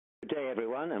Good day,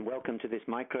 everyone, and welcome to this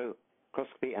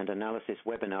microscopy and analysis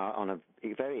webinar on a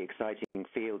very exciting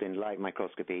field in light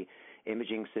microscopy,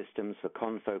 imaging systems for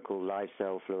confocal live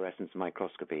cell fluorescence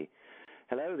microscopy.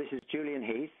 Hello, this is Julian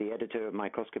Heath, the editor of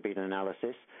Microscopy and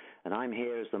Analysis, and I'm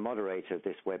here as the moderator of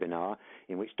this webinar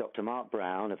in which Dr. Mark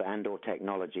Browne of Andor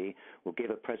Technology will give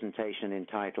a presentation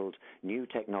entitled New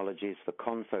Technologies for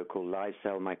Confocal Live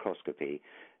Cell Microscopy,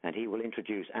 and he will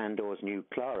introduce Andor's new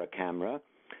Clara camera,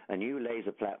 a new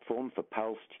laser platform for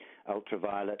pulsed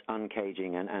ultraviolet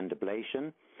uncaging and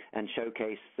ablation, and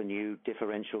showcase the new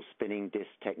differential spinning disk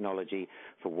technology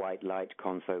for white light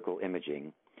confocal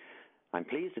imaging. I'm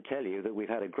pleased to tell you that we've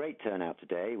had a great turnout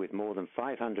today with more than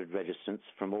 500 registrants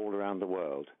from all around the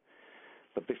world.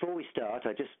 But before we start,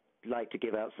 I'd just like to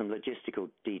give out some logistical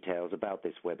details about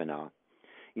this webinar.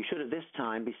 You should at this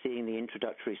time be seeing the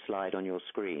introductory slide on your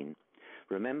screen.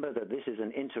 Remember that this is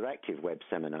an interactive web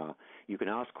seminar. You can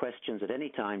ask questions at any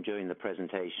time during the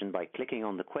presentation by clicking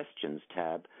on the Questions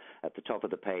tab at the top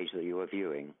of the page that you are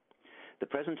viewing. The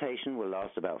presentation will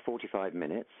last about 45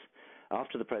 minutes.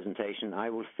 After the presentation, I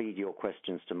will feed your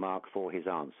questions to Mark for his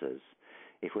answers.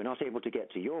 If we're not able to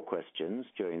get to your questions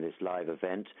during this live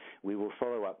event, we will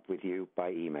follow up with you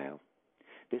by email.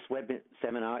 This web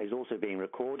seminar is also being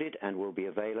recorded and will be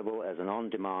available as an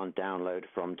on-demand download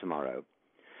from tomorrow.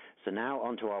 So now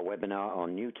on to our webinar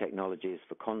on new technologies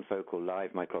for confocal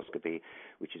live microscopy,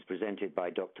 which is presented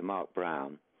by Dr. Mark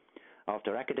Browne.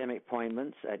 After academic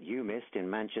appointments at UMIST in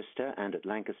Manchester and at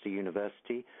Lancaster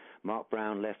University, Mark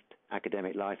Browne left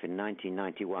academic life in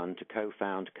 1991 to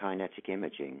co-found Kinetic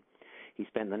Imaging. He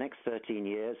spent the next 13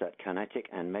 years at Kinetic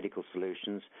and Medical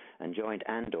Solutions and joined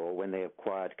Andor when they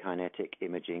acquired Kinetic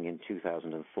Imaging in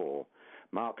 2004.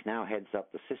 Mark now heads up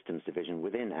the systems division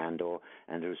within Andor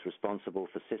and is responsible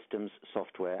for systems,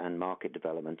 software, and market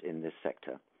development in this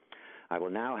sector. I will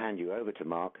now hand you over to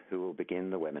Mark, who will begin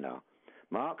the webinar.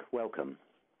 Mark, welcome.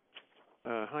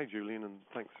 Hi, Julian, and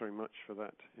thanks very much for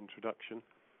that introduction.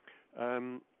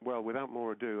 Well, without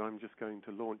more ado, I'm just going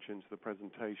to launch into the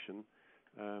presentation,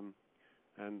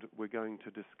 and we're going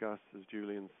to discuss, as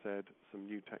Julian said, some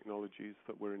new technologies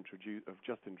that have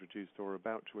just introduced or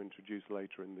about to introduce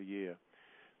later in the year.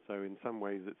 So in some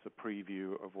ways, it's a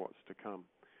preview of what's to come.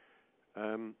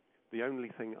 The only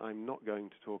thing I'm not going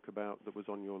to talk about that was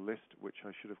on your list, which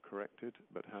I should have corrected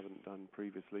but haven't done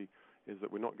previously, is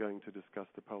that we're not going to discuss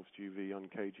the pulsed UV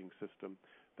uncaging system.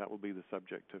 That will be the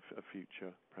subject of a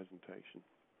future presentation.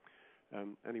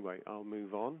 Anyway, I'll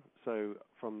move on. So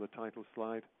from the title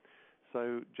slide.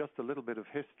 So just a little bit of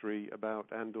history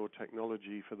about Andor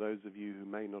Technology for those of you who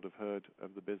may not have heard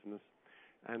of the business.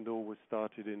 Andor was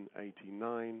started in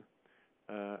 '89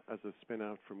 as a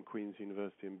spin-out from Queen's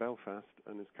University in Belfast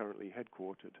and is currently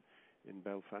headquartered in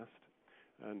Belfast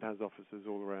and has offices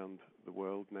all around the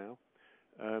world now.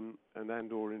 And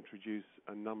Andor introduced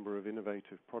a number of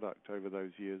innovative products over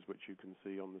those years, which you can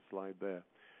see on the slide there.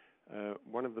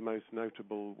 One of the most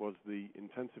notable was the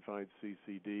intensified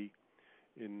CCD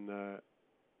in the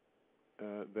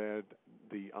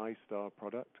iStar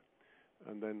product.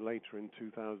 And then later in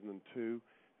 2002,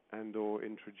 Andor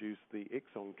introduced the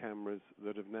Ixon cameras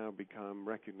that have now become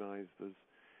recognized as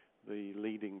the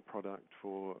leading product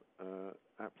for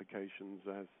applications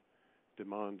as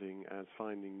demanding as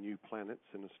finding new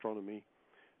planets in astronomy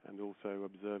and also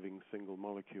observing single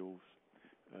molecules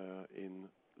in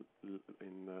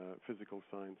physical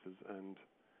sciences and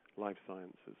life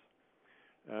sciences.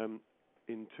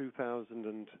 In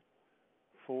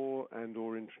 2004,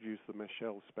 Andor introduced the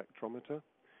Michel spectrometer.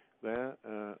 There,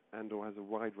 Andor has a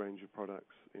wide range of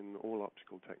products in all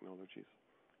optical technologies,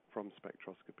 from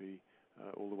spectroscopy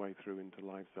all the way through into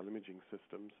live cell imaging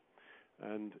systems.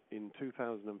 And in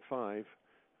 2005,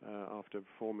 after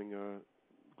forming a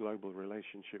global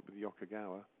relationship with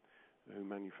Yokogawa, who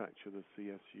manufacture the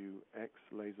CSU-X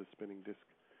laser spinning disk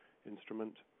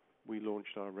instrument, we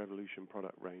launched our Revolution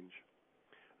product range.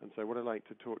 And so what I'd like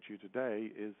to talk to you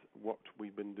today is what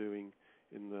we've been doing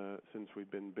since we've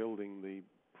been building the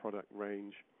product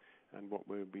range and what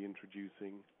we'll be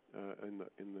introducing in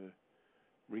the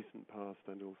recent past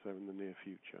and also in the near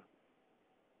future.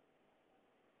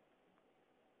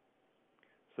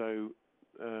 So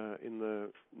in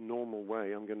the normal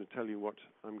way, I'm going to tell you what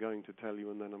I'm going to tell you,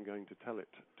 and then I'm going to tell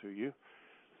it to you.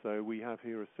 So we have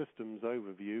here a systems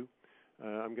overview.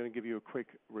 I'm going to give you a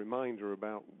quick reminder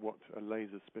about what a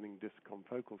laser spinning disk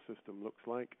confocal system looks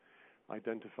like,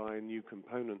 identify new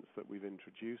components that we've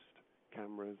introduced,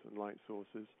 cameras and light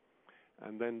sources,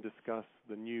 and then discuss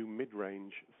the new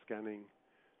mid-range scanning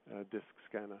disk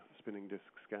scanner, spinning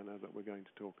disk scanner that we're going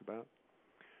to talk about.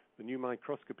 The new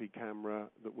microscopy camera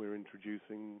that we're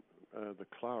introducing the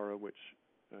Clara, which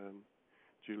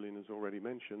Julian has already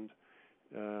mentioned,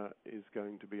 is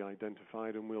going to be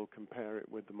identified, and we'll compare it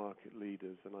with the market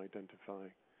leaders and identify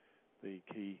the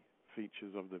key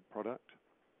features of the product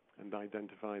and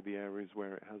identify the areas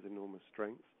where it has enormous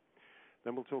strength.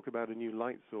 Then we'll talk about a new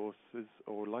light sources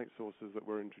that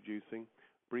we're introducing,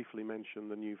 briefly mention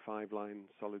the new 5-line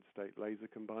solid-state laser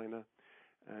combiner,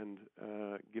 and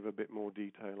give a bit more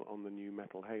detail on the new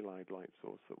metal halide light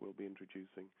source that we'll be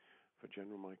introducing for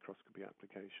general microscopy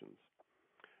applications.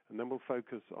 And then we'll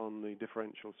focus on the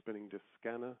differential spinning disk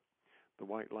scanner. The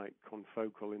white light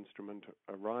confocal instrument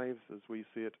arrives as we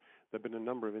see it. There have been a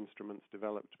number of instruments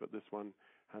developed, but this one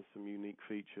has some unique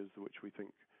features which we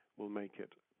think will make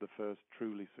it the first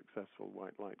truly successful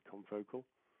white light confocal.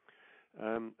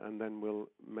 And then we'll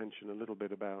mention a little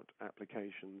bit about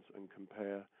applications and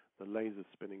compare the laser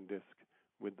spinning disk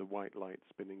with the white light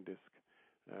spinning disk,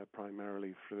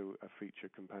 primarily through a feature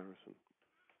comparison.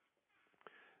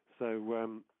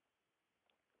 So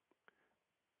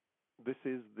this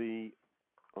is the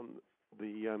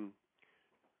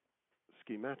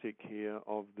schematic here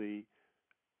of the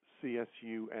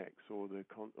CSUX, or the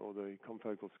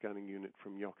confocal scanning unit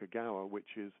from Yokogawa,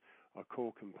 which is a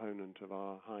core component of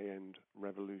our high-end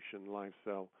Revolution live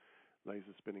cell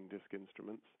laser spinning disk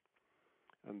instruments.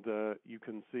 And you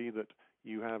can see that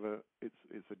you have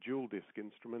it's a dual disk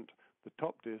instrument. The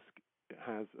top disk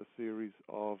has a series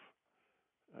of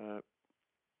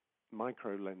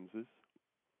micro lenses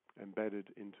embedded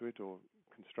into it or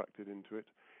constructed into it,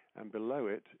 and below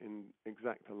it, in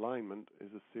exact alignment,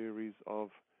 is a series of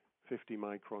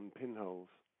 50-micron pinholes.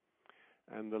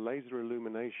 And the laser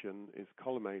illumination is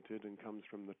collimated and comes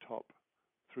from the top,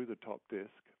 through the top disk,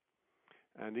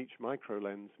 and each micro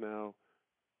lens now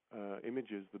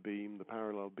images the beam, the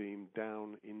parallel beam,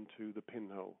 down into the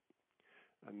pinhole.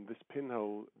 And this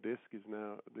pinhole disk is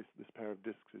now, this pair of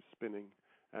disks is spinning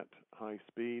at high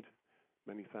speed,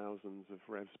 many thousands of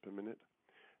revs per minute,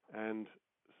 and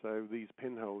so these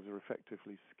pinholes are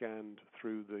effectively scanned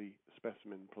through the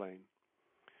specimen plane.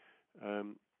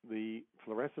 The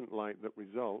fluorescent light that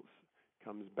results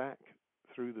comes back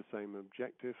through the same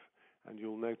objective, and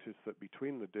you'll notice that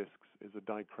between the disks is a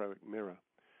dichroic mirror.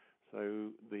 So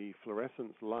the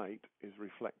fluorescence light is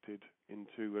reflected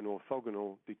into an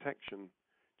orthogonal detection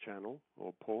channel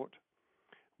or port,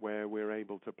 where we're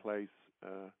able to place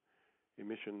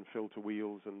emission filter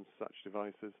wheels and such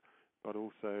devices, but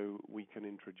also we can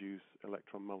introduce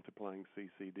electron multiplying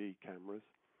CCD cameras,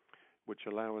 which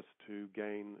allow us to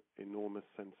gain enormous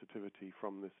sensitivity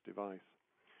from this device.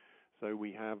 So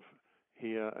we have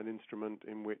here an instrument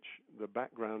in which the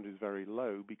background is very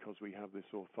low because we have this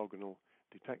orthogonal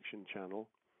detection channel.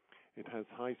 It has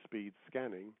high-speed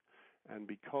scanning, and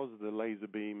because the laser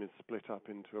beam is split up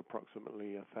into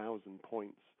approximately 1,000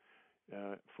 points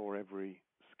for every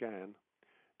scan,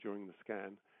 during the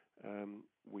scan,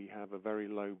 we have a very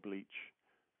low bleach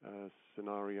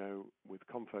scenario with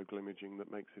confocal imaging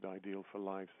that makes it ideal for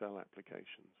live cell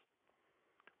applications.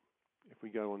 If we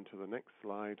go on to the next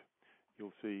slide,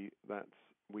 you'll see that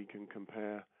we can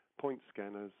compare point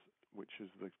scanners, which is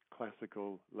the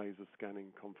classical laser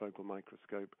scanning confocal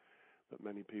microscope that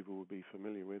many people will be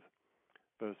familiar with,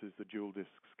 versus the dual disc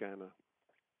scanner.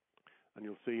 And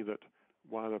you'll see that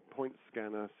while a point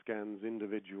scanner scans an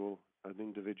individual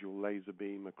laser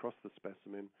beam across the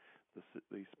specimen,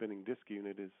 the spinning disk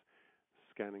unit is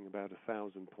scanning about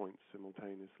 1,000 points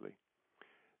simultaneously.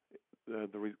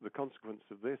 The consequence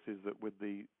of this is that with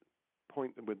the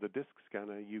disk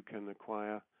scanner, you can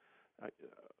acquire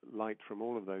light from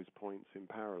all of those points in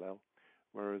parallel,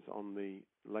 whereas on the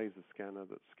laser scanner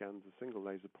that scans a single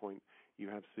laser point, you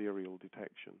have serial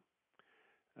detection.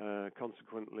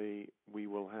 Consequently, we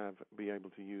will be able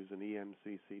to use an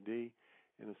EMCCD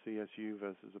in a CSU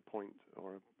versus a point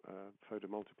or a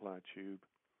photomultiplier tube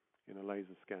in a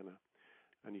laser scanner.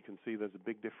 And you can see there's a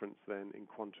big difference then in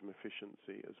quantum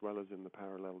efficiency as well as in the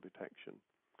parallel detection.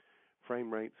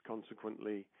 Frame rates,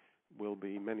 consequently, will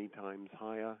be many times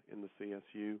higher in the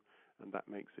CSU, and that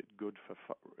makes it good for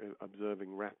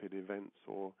observing rapid events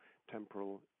or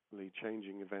temporally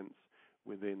changing events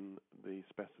within the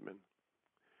specimen.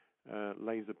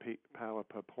 Laser peak power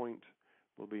per point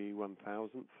will be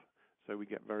 1,000th, so we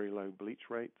get very low bleach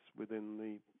rates within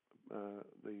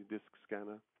the disk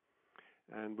scanner,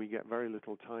 and we get very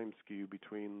little time skew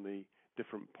between the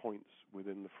different points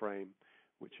within the frame,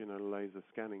 which in a laser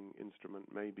scanning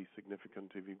instrument may be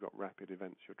significant if you've got rapid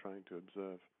events you're trying to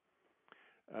observe.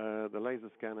 The laser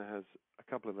scanner has a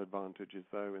couple of advantages,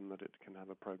 though, in that it can have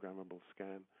a programmable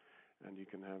scan, and you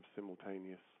can have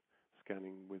simultaneous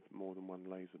scanning with more than one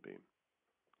laser beam.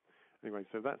 Anyway,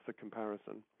 so that's the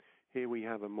comparison. Here we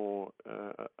have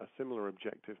a similar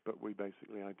objective, but we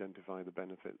basically identify the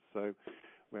benefits. So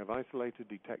we have isolated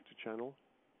detector channel,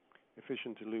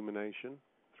 efficient illumination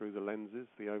through the lenses.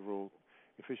 The overall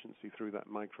efficiency through that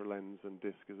micro lens and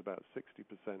disc is about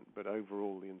 60%, but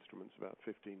overall the instrument's about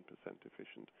 15%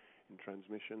 efficient in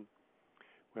transmission.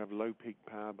 We have low peak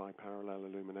power by parallel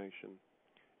illumination,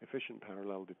 efficient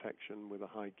parallel detection with a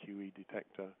high QE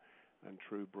detector, and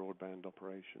true broadband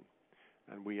operation.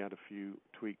 And we add a few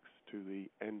tweaks to the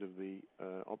end of the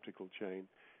optical chain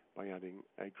by adding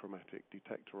achromatic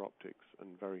detector optics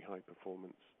and very high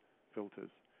performance filters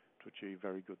to achieve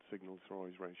very good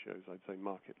signal-to-noise ratios. I'd say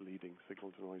market-leading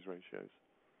signal-to-noise ratios.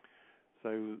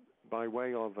 So by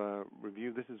way of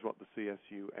review, this is what the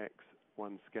CSU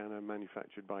X1 scanner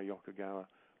manufactured by Yokogawa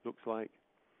looks like.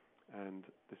 And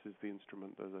this is the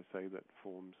instrument, as I say, that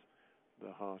forms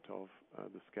the heart of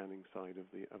the scanning side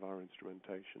of our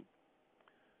instrumentation.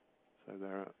 So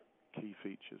there are key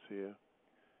features here.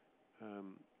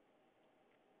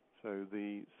 So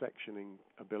the sectioning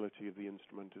ability of the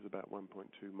instrument is about 1.2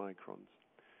 microns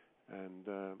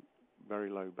and very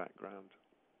low background.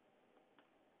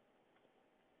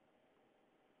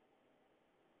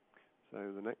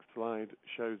 So the next slide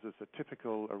shows us a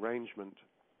typical arrangement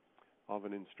of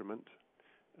an instrument.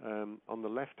 On the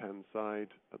left-hand side,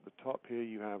 at the top here,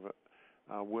 you have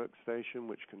our workstation,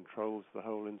 which controls the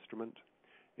whole instrument.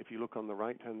 If you look on the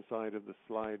right-hand side of the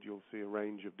slide, you'll see a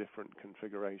range of different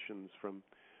configurations from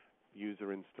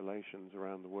user installations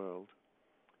around the world,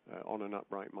 on an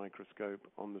upright microscope,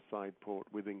 on the side port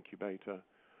with incubator,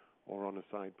 or on a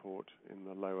side port in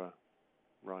the lower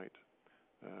right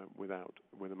with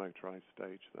a motorized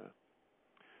stage there.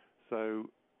 So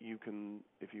you can,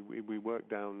 if we work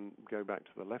down, go back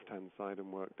to the left-hand side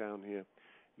and work down here,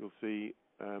 you'll see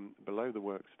below the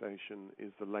workstation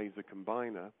is the laser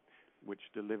combiner,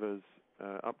 which delivers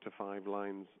up to 5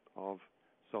 lines of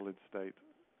solid-state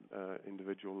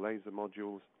individual laser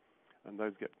modules, and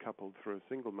those get coupled through a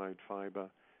single mode fiber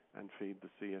and feed the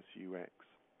CSUX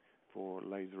for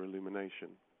laser illumination.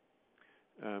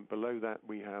 Below that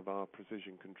we have our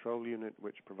precision control unit,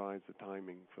 which provides the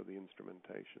timing for the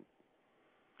instrumentation.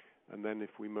 And then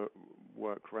if we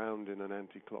work round in an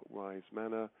anti-clockwise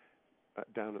manner,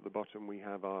 down at the bottom we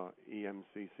have our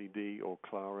EMCCD or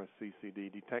Clara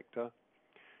CCD detector,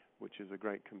 which is a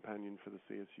great companion for the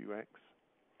CSUX.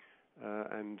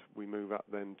 And we move up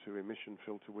then to emission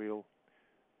filter wheel,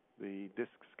 the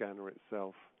disk scanner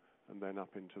itself, and then up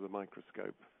into the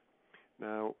microscope.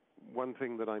 Now, one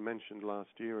thing that I mentioned last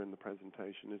year in the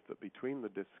presentation is that between the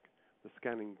disk, the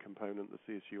scanning component, the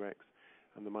CSUX,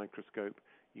 and the microscope,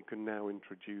 you can now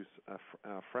introduce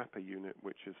our Frapper unit,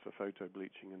 which is for photo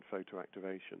bleaching and photo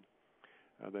activation.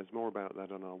 There's more about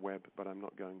that on our web, but I'm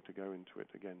not going to go into it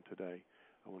again today.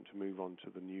 I want to move on to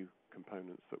the new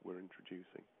components that we're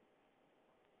introducing.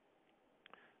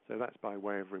 So that's by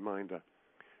way of reminder.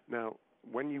 Now,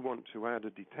 when you want to add a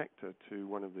detector to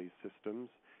one of these systems,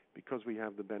 because we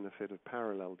have the benefit of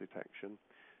parallel detection,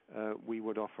 we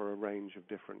would offer a range of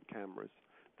different cameras.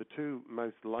 The two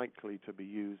most likely to be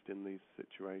used in these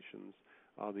situations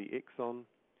are the Ixon,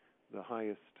 the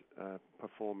highest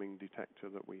performing detector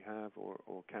that we have,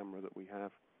 or camera that we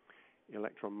have,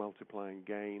 electron multiplying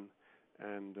gain,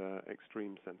 and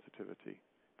extreme sensitivity,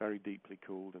 very deeply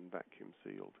cooled and vacuum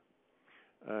sealed.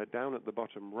 Down at the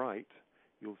bottom right,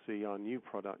 you'll see our new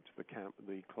product,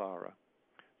 the Clara.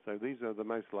 So these are the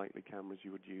most likely cameras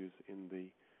you would use in the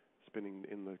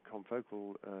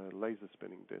confocal laser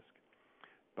spinning disk.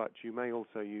 But you may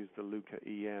also use the Luca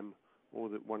EM or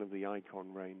one of the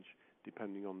Icon range,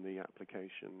 depending on the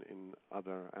application in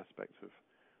other aspects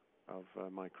of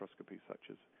microscopy, such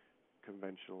as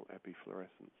conventional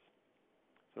epifluorescence.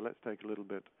 So let's take a little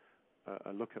bit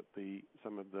a look at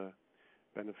some of the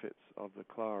benefits of the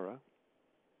Clara.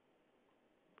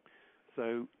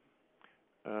 So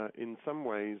in some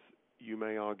ways, you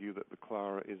may argue that the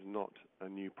Clara is not a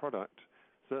new product.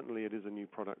 Certainly it is a new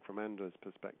product from Andor's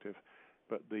perspective,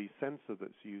 but the sensor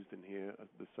that's used in here,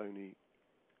 the Sony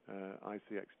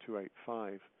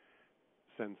ICX285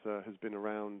 sensor, has been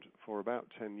around for about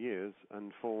 10 years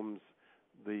and forms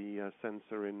the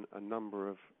sensor in a number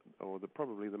of, or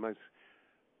probably the most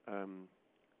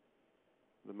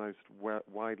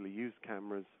widely used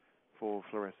cameras for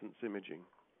fluorescence imaging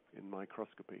in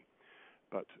microscopy.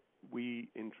 But we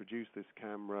introduced this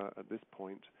camera at this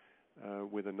point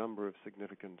with a number of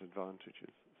significant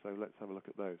advantages. So let's have a look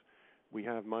at those. We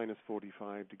have minus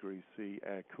 45 degrees C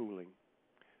air cooling.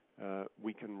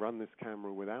 We can run this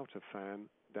camera without a fan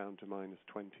down to minus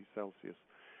 20 Celsius.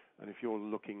 And if you're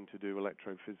looking to do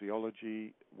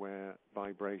electrophysiology, where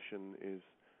vibration is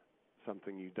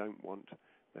something you don't want,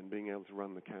 then being able to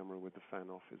run the camera with the fan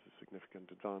off is a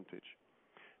significant advantage.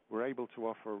 We're able to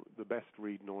offer the best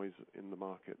read noise in the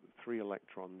market, 3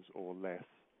 electrons or less.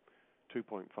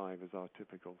 2.5 is our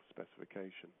typical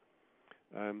specification.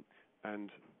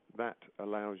 And that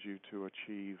allows you to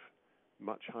achieve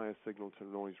much higher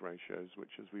signal-to-noise ratios,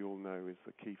 which, as we all know, is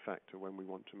the key factor when we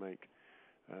want to make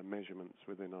measurements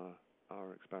within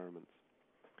our experiments.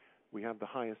 We have the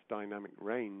highest dynamic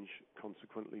range,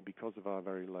 consequently, because of our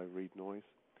very low read noise.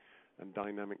 And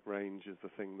dynamic range is the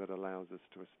thing that allows us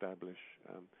to establish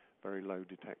very low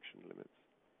detection limits.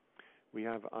 We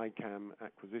have ICAM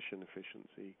acquisition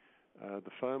efficiency.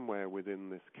 The firmware within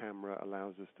this camera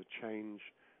allows us to change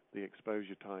the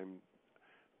exposure time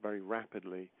very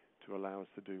rapidly to allow us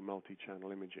to do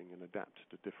multi-channel imaging and adapt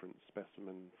to different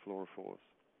specimen fluorophores.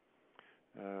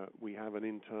 We have an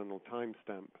internal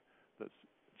timestamp that's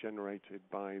generated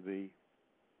by the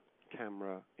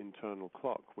camera internal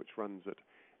clock, which runs at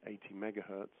 80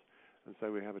 megahertz, and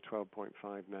so we have a 12.5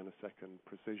 nanosecond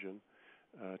precision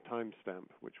timestamp,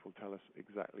 which will tell us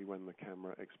exactly when the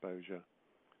camera exposure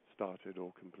started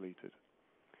or completed.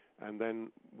 And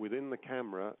then within the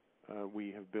camera,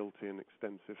 we have built in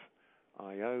extensive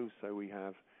I/O, so we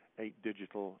have 8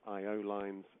 digital I/O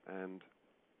lines and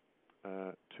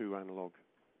 2 analog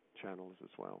channels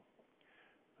as well.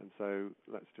 And so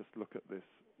let's just look at this,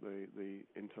 the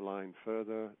interline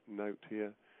further note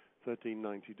here,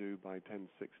 1392 by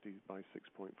 1060 by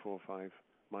 6.45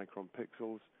 micron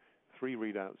pixels, 3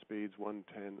 readout speeds,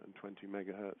 110 and 20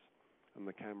 megahertz, and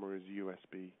the camera is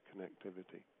USB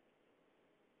connectivity.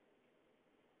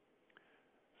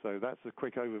 So that's a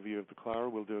quick overview of the Clara.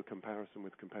 We'll do a comparison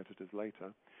with competitors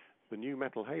later. The new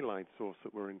metal halide source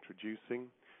that we're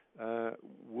introducing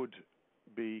would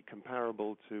be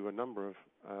comparable to a number of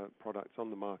products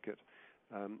on the market,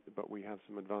 but we have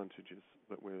some advantages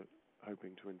that we're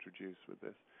hoping to introduce with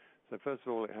this. So first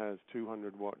of all, it has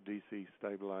 200 watt DC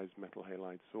stabilized metal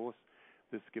halide source.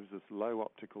 This gives us low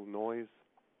optical noise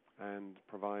and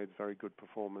provides very good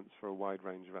performance for a wide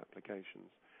range of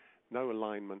applications. No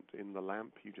alignment in the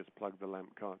lamp, you just plug the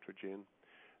lamp cartridge in,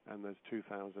 and there's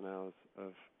 2,000 hours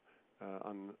of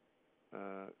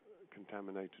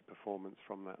uncontaminated performance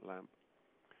from that lamp.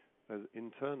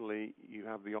 Internally, you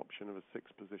have the option of a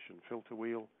 6-position filter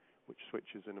wheel, which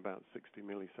switches in about 60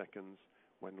 milliseconds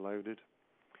when loaded.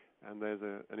 And there's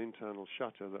an internal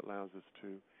shutter that allows us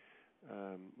to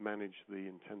manage the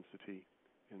intensity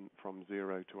from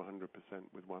 0 to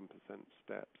 100% with 1%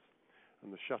 steps.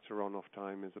 And the shutter on-off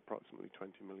time is approximately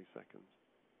 20 milliseconds.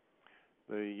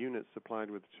 The unit's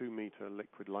supplied with a 2-meter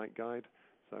liquid light guide,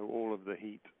 so all of the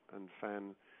heat and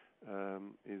fan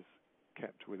is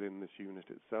kept within this unit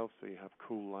itself, so you have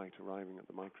cool light arriving at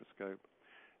the microscope,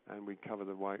 and we cover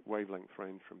the wavelength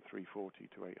range from 340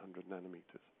 to 800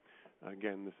 nanometers.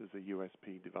 Again, this is a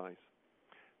USP device.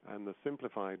 And the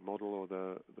simplified model, or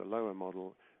the lower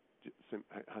model,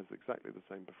 has exactly the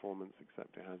same performance,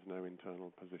 except it has no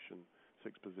internal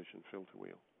 6-position filter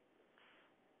wheel.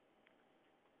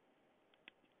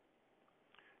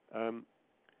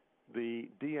 The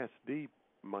DSD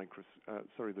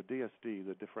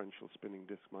the Differential Spinning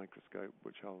Disk microscope,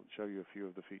 which I'll show you a few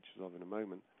of the features of in a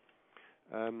moment,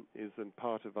 is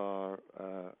part of our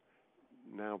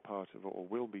or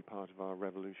will be part of our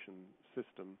Revolution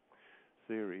system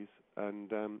series.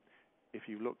 And if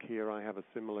you look here, I have a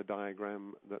similar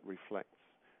diagram that reflects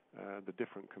the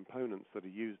different components that are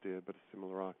used here, but a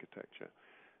similar architecture.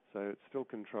 So it's still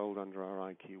controlled under our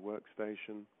IQ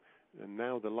workstation. And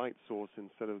now the light source,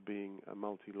 instead of being a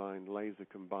multi-line laser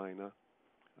combiner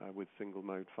with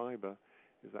single-mode fiber,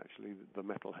 is actually the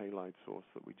metal halide source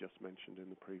that we just mentioned in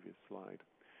the previous slide.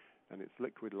 And it's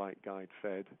liquid light guide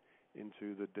fed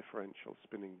into the differential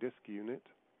spinning disk unit,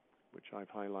 which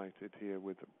I've highlighted here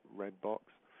with a red box.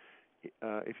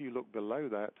 If you look below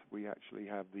that, we actually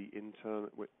have the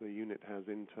unit has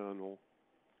internal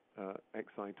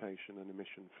excitation and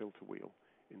emission filter wheel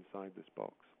inside this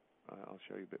box. I'll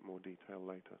show you a bit more detail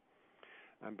later.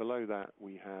 And below that,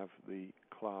 we have the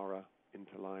Clara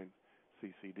interline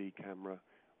CCD camera,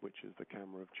 which is the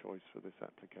camera of choice for this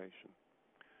application.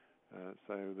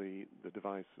 So the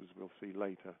device, as we'll see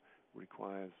later,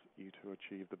 requires you to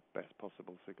achieve the best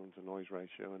possible signal-to-noise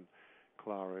ratio, and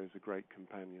Clara is a great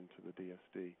companion to the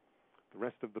DSD. The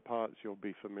rest of the parts you'll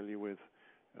be familiar with,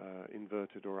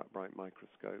 inverted or upright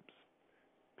microscopes,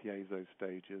 piezo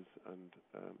stages,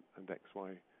 and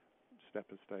XY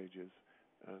stepper stages,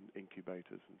 and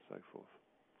incubators, and so forth.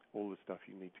 All the stuff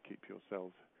you need to keep your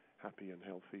cells happy and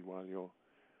healthy while you're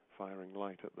firing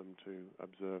light at them to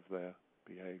observe their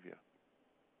behavior.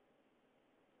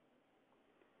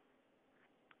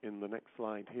 in the next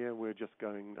slide here,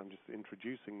 I'm just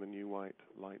introducing the new white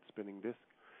light spinning disk.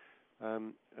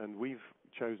 And we've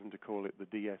chosen to call it the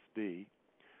DSD.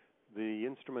 The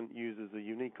instrument uses a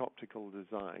unique optical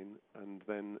design and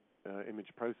then image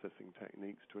processing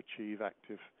techniques to achieve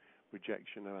active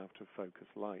rejection of out-of-focus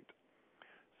light.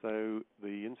 So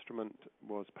the instrument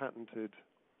was patented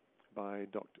by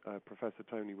Professor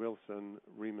Tony Wilson,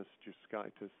 Remus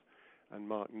Juskaitis, and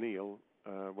Mark Neal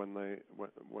when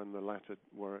the latter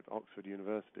were at Oxford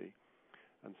University.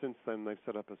 And since then, they've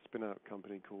set up a spin-out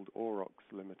company called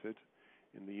Aurochs Limited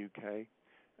in the UK,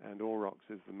 and Aurochs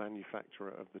is the manufacturer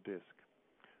of the disk.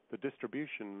 The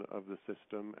distribution of the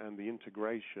system and the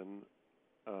integration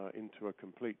into a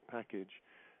complete package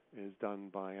is done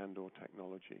by Andor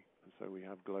technology. And so we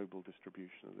have global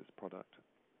distribution of this product,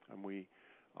 and we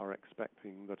are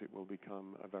expecting that it will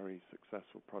become a very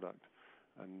successful product.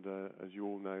 And as you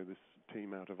all know, this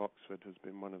team out of Oxford has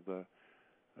been one of the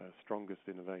strongest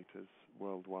innovators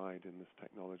worldwide in this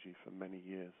technology for many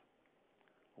years,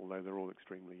 although they're all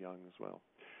extremely young as well.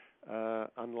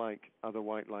 Unlike other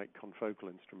white light confocal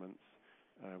instruments,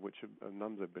 which a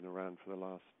number have been around for the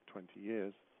last 20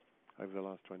 years, over the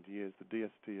last 20 years, the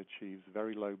DST achieves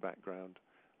very low background,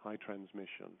 high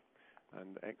transmission,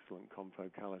 and excellent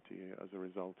confocality as a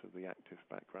result of the active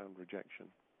background rejection.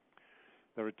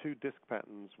 There are two disk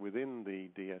patterns within the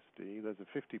DSD. There's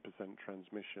a 50%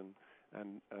 transmission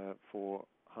and for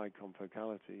high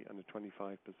confocality, and a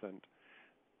 25%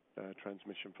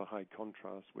 transmission for high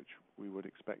contrast, which we would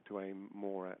expect to aim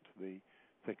more at the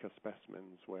thicker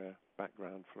specimens where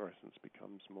background fluorescence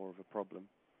becomes more of a problem.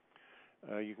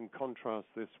 You can contrast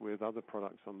this with other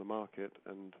products on the market,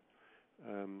 and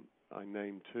I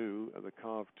named two, the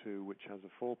Carve 2, which has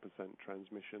a 4%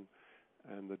 transmission,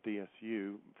 and the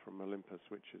DSU from Olympus,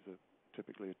 which is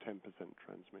typically a 10%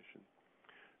 transmission.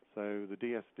 So the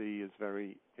DSD is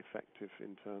very effective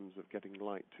in terms of getting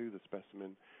light to the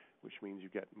specimen, which means you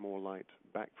get more light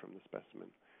back from the specimen.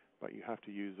 But you have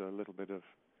to use a little bit of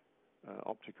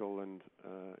optical and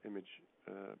image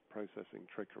processing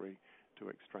trickery to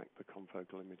extract the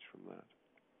confocal image from that.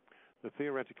 The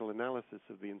theoretical analysis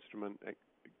of the instrument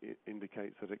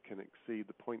indicates that it can exceed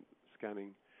the point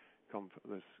scanning,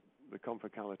 the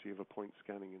confocality of a point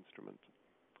scanning instrument.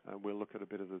 We'll look at a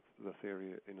bit of the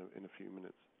theory in a few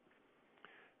minutes.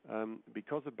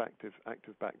 Because of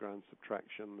active background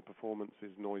subtraction, the performance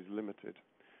is noise limited.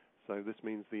 So this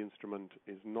means the instrument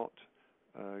is not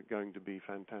going to be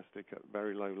fantastic at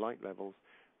very low light levels,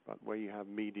 but where you have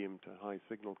medium to high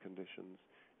signal conditions,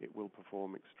 it will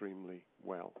perform extremely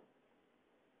well.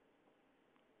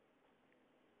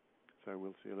 So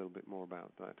we'll see a little bit more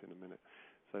about that in a minute.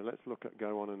 So let's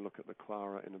go on and look at the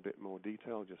Clara in a bit more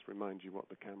detail, just remind you what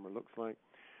the camera looks like,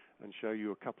 and show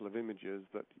you a couple of images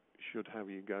that should have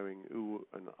you going ooh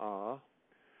and ah.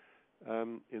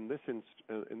 In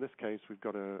this case, we've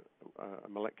got a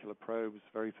molecular probes,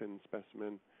 very thin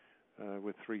specimen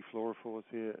with 3 fluorophores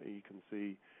here. You can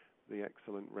see the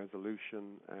excellent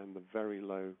resolution and the very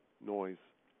low noise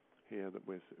here that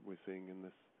we're seeing in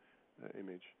this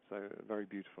image. So a very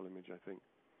beautiful image, I think.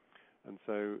 And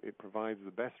so it provides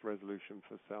the best resolution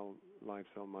for live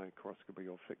cell microscopy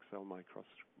or fixed cell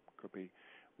microscopy,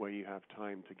 where you have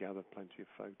time to gather plenty of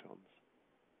photons.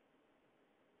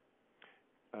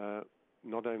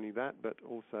 Not only that, but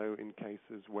also in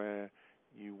cases where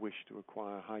you wish to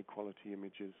acquire high-quality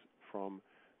images from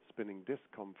spinning disk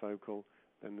confocal,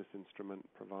 then this instrument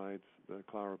the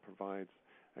Clara provides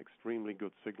extremely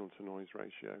good signal-to-noise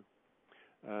ratio.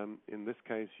 In this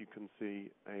case, you can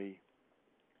see a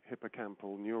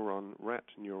hippocampal neuron, rat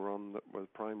neuron, that was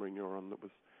primary neuron that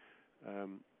was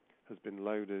has been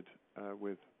loaded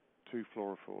with 2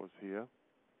 fluorophores here,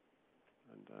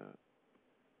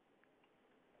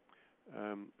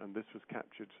 and this was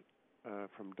captured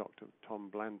from Dr. Tom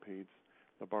Blanpede's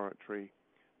laboratory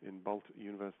in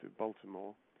University of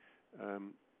Baltimore,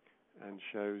 and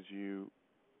shows you.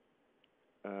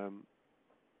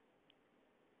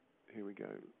 Here we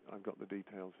go. I've got the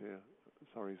details here.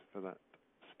 Sorry for that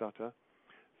stutter.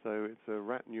 So it's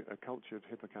a cultured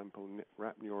hippocampal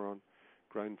rat neuron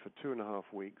grown for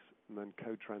 2.5 weeks and then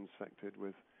co-transfected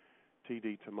with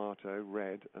TD tomato,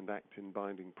 red, and actin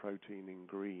binding protein in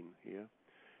green here.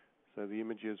 So the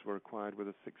images were acquired with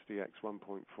a 60x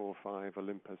 1.45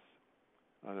 Olympus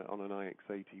on an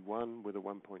IX81 with a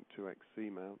 1.2x C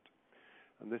mount.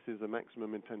 And this is a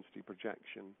maximum intensity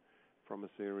projection from a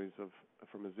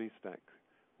Z-stack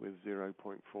with 0.4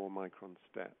 micron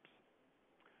steps.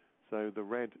 So the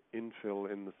red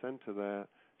infill in the center there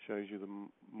shows you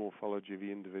the morphology of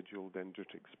the individual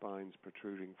dendritic spines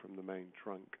protruding from the main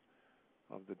trunk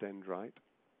of the dendrite.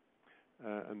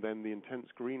 and then the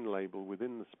intense green label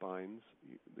within the spines,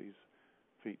 these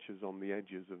features on the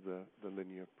edges of the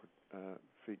linear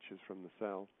features from the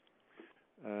cell,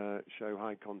 show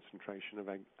high concentration of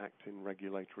actin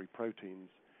regulatory proteins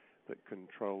that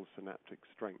control synaptic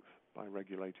strength by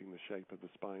regulating the shape of the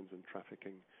spines and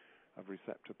trafficking of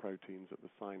receptor proteins at the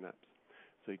synapse.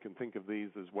 So you can think of these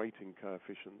as weighting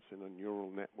coefficients in a neural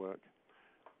network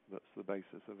that's the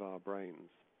basis of our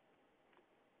brains.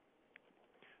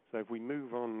 So if we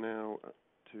move on now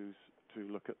to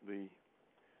look at the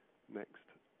next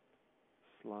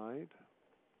slide.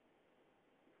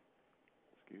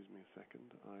 Excuse me a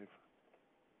second.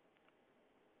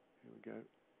 Here we go.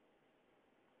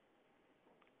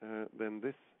 Then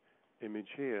this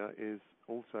image here is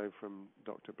also from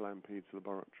Dr. Blampied's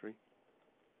laboratory.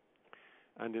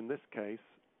 And in this case,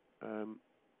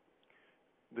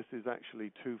 this is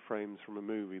actually 2 frames from a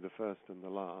movie, the first and the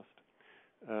last.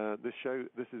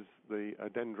 This is the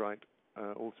dendrite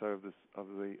also of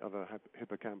a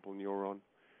hippocampal neuron,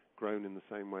 grown in the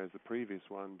same way as the previous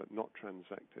one, but not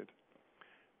transected.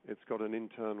 It's got an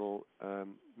internal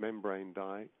membrane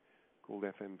dye called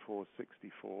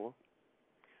FM464,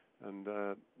 and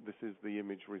this is the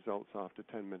image results after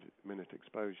 10-minute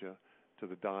exposure to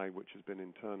the dye, which has been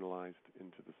internalized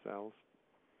into the cells.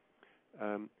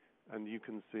 And you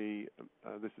can see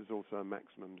this is also a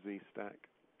maximum Z stack.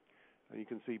 And you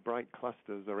can see bright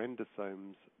clusters are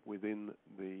endosomes within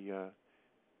the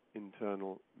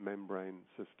internal membrane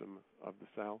system of the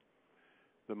cell.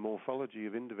 The morphology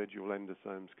of individual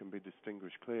endosomes can be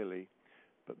distinguished clearly,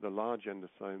 but the large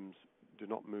endosomes do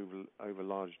not move over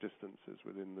large distances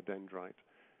within the dendrite.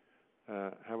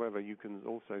 However, you can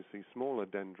also see smaller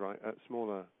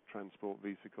transport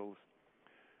vesicles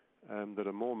that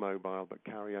are more mobile but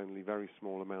carry only very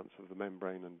small amounts of the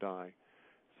membrane and dye,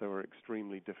 so are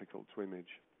extremely difficult to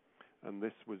image. And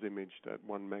this was imaged at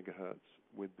 1 megahertz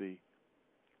with the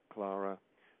Clara,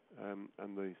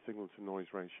 and the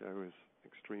signal-to-noise ratio is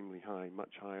extremely high,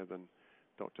 much higher than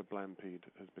Dr. Blampied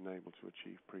has been able to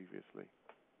achieve previously.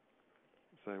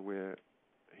 So we are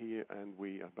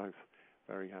both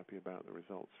very happy about the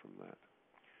results from that.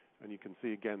 And you can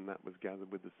see again that was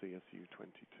gathered with the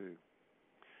CSU-22.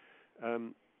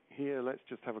 Here, let's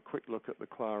just have a quick look at the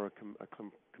Clara,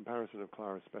 comparison of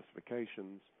Clara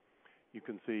specifications. You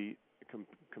can see,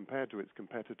 compared to its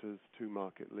competitors, 2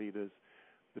 market leaders,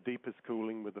 the deepest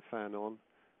cooling with the fan on,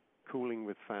 cooling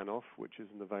with fan off, which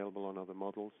isn't available on other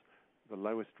models, the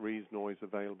lowest Rees noise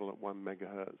available at 1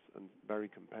 megahertz, and very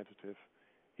competitive,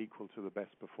 equal to the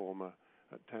best performer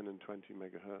at 10 and 20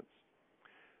 megahertz.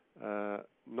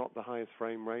 Not the highest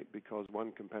frame rate because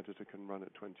one competitor can run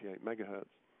at 28 megahertz,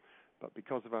 but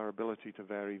because of our ability to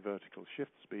vary vertical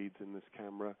shift speeds in this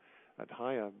camera, at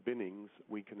higher binnings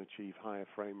we can achieve higher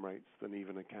frame rates than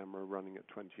even a camera running at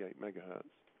 28 megahertz.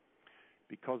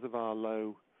 Because of our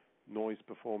low noise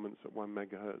performance at 1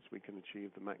 megahertz, we can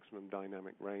achieve the maximum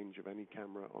dynamic range of any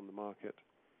camera on the market.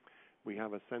 We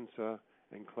have a sensor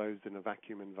enclosed in a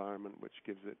vacuum environment which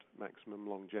gives it maximum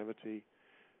longevity,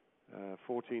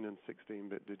 14 and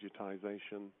 16-bit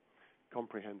digitization,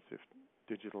 comprehensive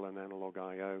digital and analog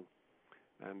I/O,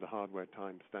 and a hardware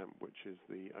timestamp, which is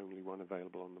the only one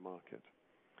available on the market.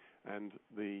 And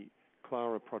the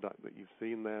Clara product that you've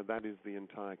seen there, that is the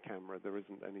entire camera. There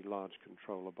isn't any large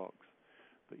controller box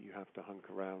that you have to hunk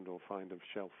around or find a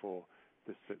shelf for.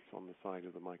 This sits on the side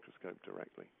of the microscope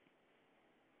directly.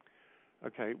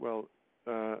 Okay, well,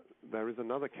 there is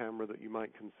another camera that you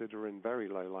might consider in very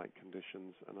low light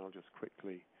conditions, and I'll just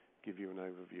quickly give you an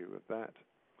overview of that.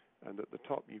 And at the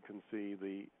top you can see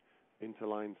the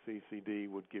interline CCD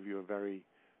would give you a very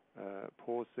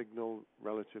poor signal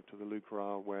relative to the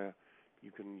Lucra, where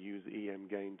you can use EM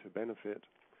gain to benefit.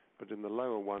 But in the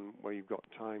lower one, where you've got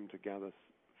time to gather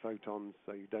photons,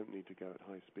 so you don't need to go at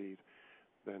high speed,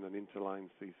 then an interline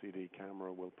CCD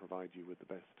camera will provide you with the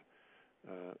best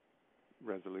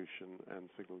resolution and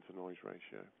signal-to-noise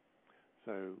ratio.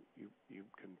 So you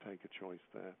can take a choice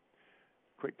there.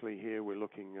 Quickly here, we're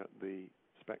looking at the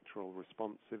spectral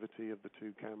responsivity of the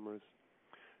 2 cameras,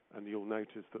 and you'll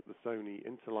notice that the Sony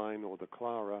Interline or the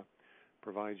Clara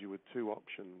provides you with 2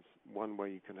 options. One where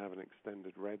you can have an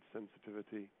extended red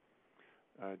sensitivity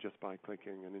just by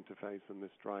clicking an interface, and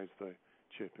this drives the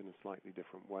chip in a slightly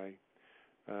different way.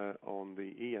 On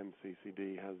the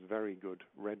EMCCD has very good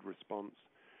red response,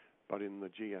 but in the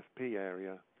GFP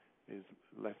area is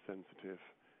less sensitive,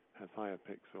 has higher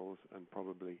pixels, and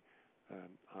probably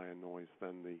higher noise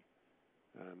than the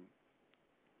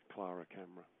Clara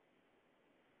camera.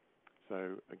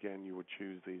 So again, you would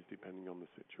choose these depending on the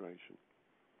situation.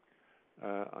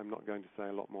 I'm not going to say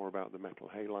a lot more about the metal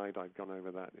halide. I've gone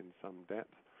over that in some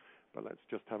depth. But let's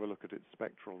just have a look at its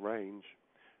spectral range.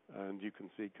 And you can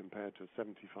see compared to a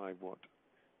 75-watt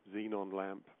xenon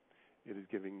lamp, it is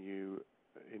giving you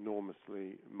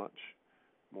enormously much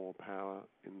more power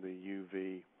in the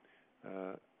UV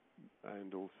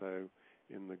and also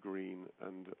in the green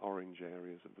and orange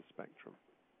areas of the spectrum.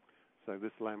 So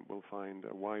this lamp will find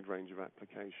a wide range of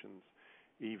applications,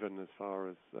 even as far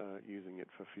as using it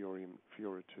for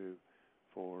Fura2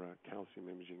 for calcium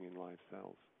imaging in live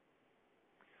cells.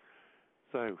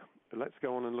 So let's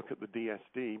go on and look at the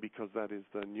DSD, because that is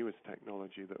the newest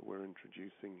technology that we're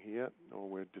introducing here, or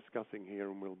we're discussing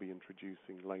here, and we'll be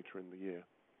introducing later in the year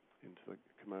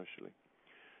commercially.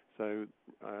 So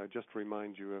just to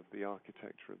remind you of the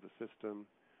architecture of the system,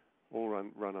 all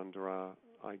run under our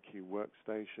IQ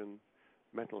workstation,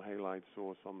 metal halide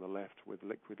source on the left with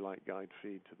liquid light guide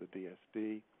feed to the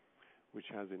DSD, which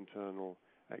has internal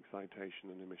excitation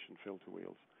and emission filter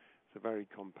wheels. It's a very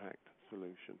compact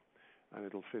solution, and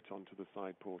it'll fit onto the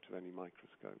side port of any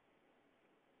microscope.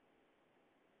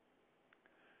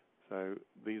 So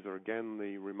these are again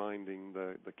reminding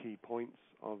the key points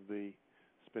of the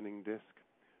spinning disk.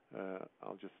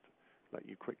 I'll just let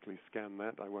you quickly scan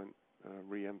that. I won't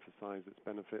re-emphasize its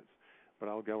benefits, but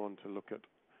I'll go on to look at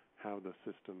how the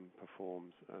system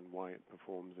performs and why it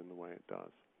performs in the way it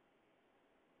does.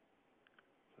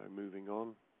 So moving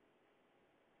on.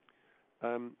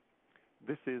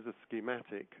 This is a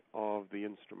schematic of the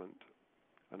instrument,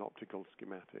 an optical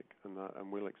schematic,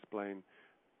 and we'll explain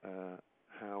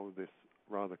how this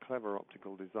rather clever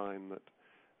optical design that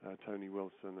Tony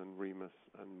Wilson and Remus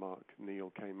and Mark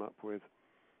Neal came up with,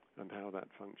 and how that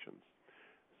functions.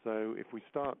 So if we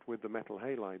start with the metal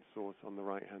halide source on the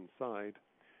right-hand side,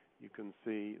 you can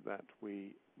see that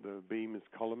the beam is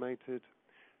collimated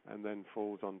and then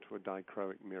falls onto a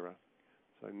dichroic mirror.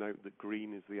 So note that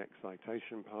green is the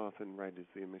excitation path and red is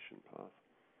the emission path.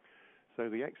 So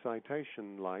the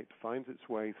excitation light finds its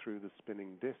way through the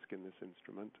spinning disk in this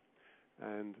instrument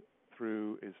and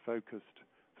is focused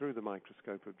through the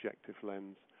microscope objective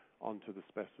lens onto the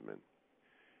specimen.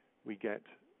 We get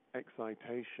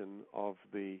excitation of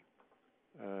the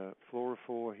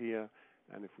fluorophore here,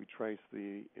 and if we trace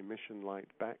the emission light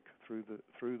back through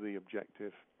the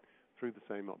objective, through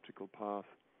the same optical path,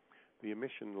 the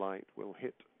emission light will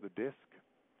hit the disk,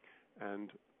 and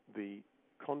the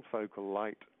confocal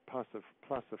light plus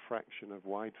a fraction of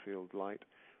wide field light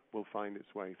will find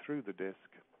its way through the disk,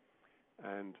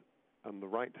 and on the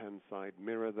right-hand side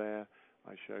mirror there,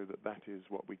 I show that is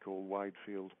what we call wide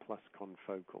field plus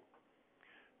confocal.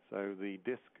 So the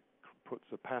disk puts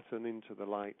a pattern into the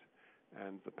light,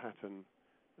 and the pattern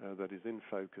that is in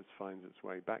focus finds its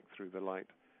way back through the light,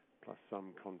 plus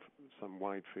some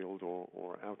wide field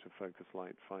or out of focus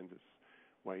light finds its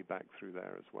way back through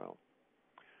there as well.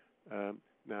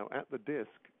 Now at the disk,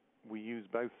 we use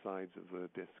both sides of the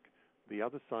disk. The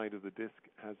other side of the disk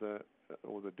has the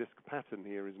disk pattern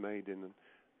here is made in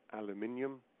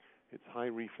aluminium. It's high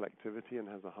reflectivity and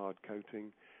has a hard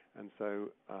coating, and so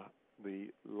the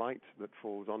light that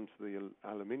falls onto the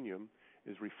aluminium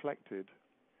is reflected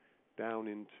down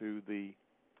into the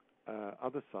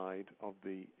other side of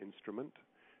the instrument.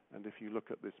 And if you look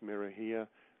at this mirror here,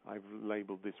 I've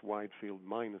labeled this wide field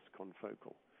minus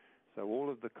confocal. So all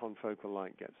of the confocal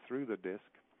light gets through the disk,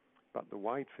 but the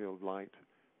wide field light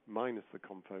minus the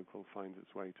confocal finds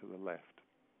its way to the left.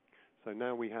 So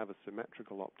now we have a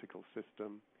symmetrical optical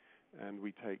system, and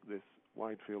we take this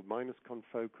wide field minus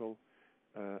confocal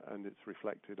and it's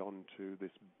reflected onto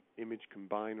this image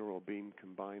combiner or beam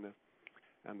combiner,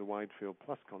 and the wide field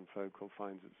plus confocal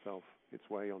finds its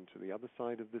way onto the other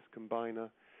side of this combiner,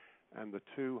 and the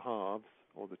two halves,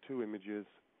 or the two images,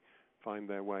 find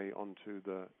their way onto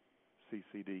the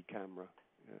CCD camera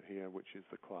here, which is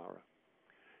the Clara.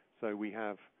 So we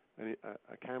have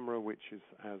a camera which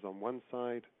has on one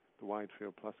side the wide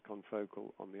field plus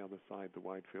confocal, on the other side the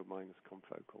wide field minus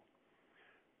confocal.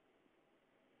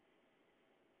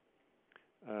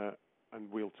 And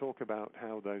we'll talk about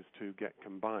how those two get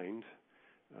combined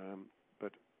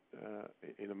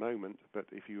in a moment, but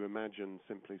if you imagine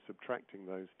simply subtracting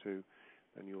those two,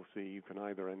 then you'll see you can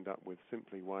either end up with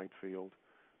simply wide field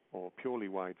or purely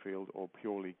wide field or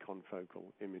purely confocal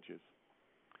images.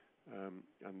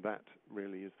 And that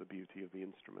really is the beauty of the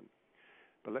instrument.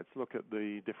 But let's look at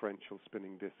the differential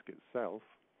spinning disk itself.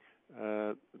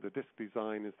 The disk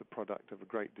design is the product of a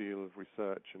great deal of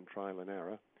research and trial and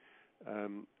error.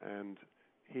 And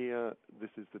here,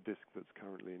 this is the disk that's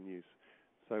currently in use.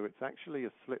 So it's actually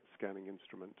a slit scanning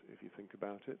instrument, if you think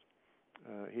about it.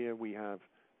 Here we have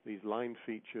these line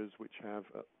features which have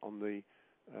on the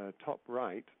top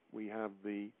right, we have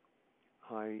the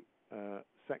high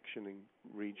sectioning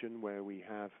region where we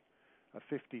have a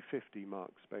 50-50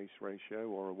 mark space ratio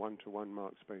or a 1-to-1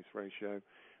 mark space ratio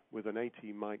with an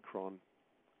 80 micron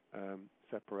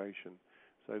separation.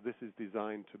 So this is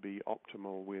designed to be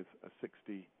optimal with a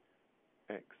 60x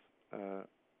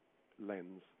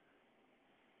lens,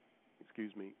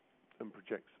 and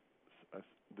projects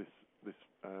this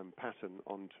pattern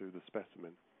onto the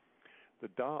specimen. The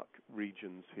dark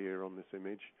regions here on this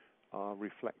image are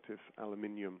reflective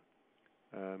aluminium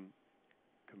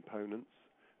components,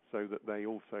 so that they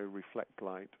also reflect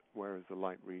light, whereas the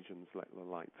light regions let the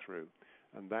light through.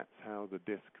 And that's how the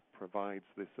disk provides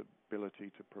this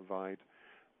ability to provide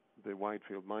the wide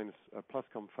field plus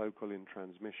confocal in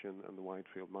transmission and the wide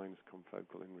field minus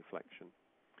confocal in reflection.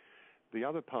 The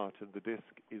other part of the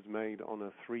disk is made on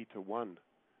a 3-to-1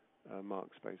 mark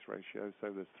space ratio,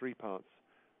 so there's 3 parts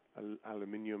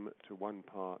aluminium to 1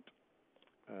 part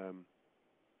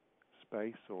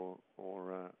space, or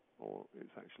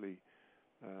it's actually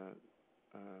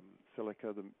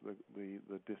silica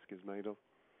the disk is made of.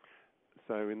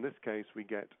 So in this case, we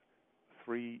get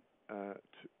 3/4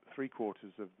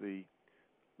 of the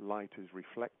light is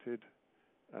reflected,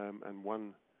 and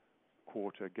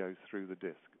 1/4 goes through the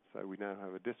disk. So we now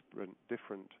have a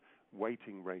different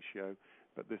weighting ratio,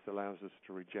 but this allows us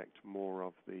to reject more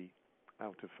of the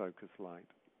out of focus light.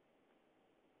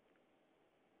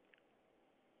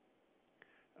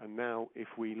 And now,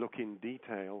 if we look in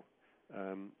detail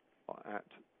at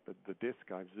the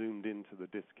disk, I've zoomed into the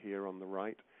disk here on the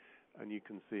right, and you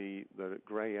can see the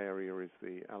gray area is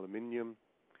the aluminium.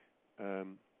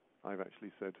 I've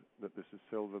actually said that this is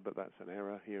silver, but that's an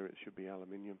error. Here it should be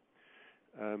aluminium.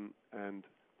 And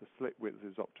the slit width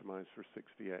is optimized for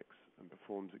 60x and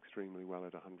performs extremely well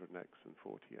at 100x and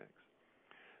 40x.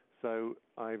 So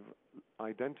I've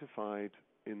identified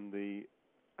in the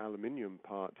aluminium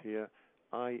part here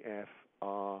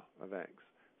IFR of X.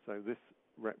 So this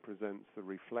represents the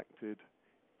reflected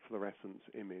fluorescence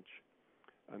image.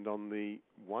 And on the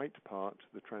white part,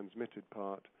 the transmitted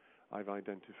part, I've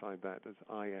identified that as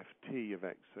IFT of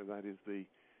X. So that is the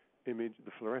image,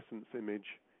 the fluorescence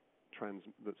image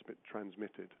that's been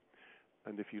transmitted.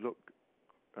 And if you look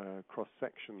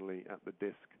cross-sectionally at the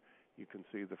disk, you can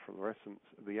see the fluorescence,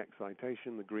 the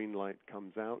excitation, the green light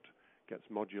comes out, gets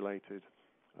modulated,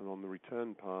 and on the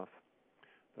return path,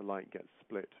 the light gets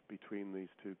split between these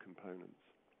two components.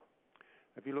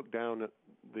 If you look down at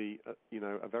the,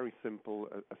 a very simple,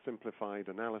 a simplified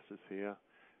analysis here,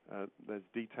 there's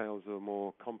details of a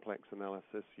more complex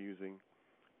analysis using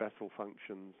Bessel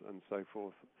functions and so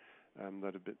forth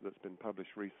that's been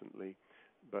published recently,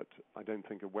 but I don't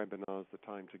think a webinar is the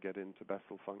time to get into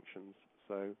Bessel functions,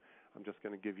 so I'm just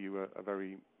going to give you a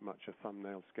very much a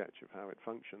thumbnail sketch of how it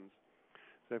functions.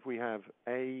 So if we have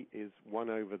A is 1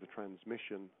 over the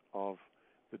transmission of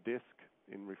the disk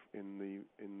in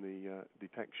the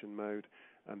detection mode,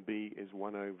 and B is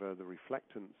 1 over the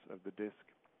reflectance of the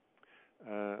disk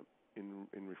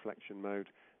in reflection mode,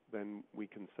 then we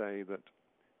can say that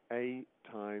A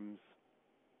times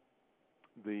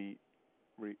the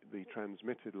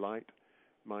transmitted light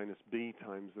minus B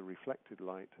times the reflected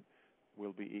light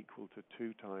will be equal to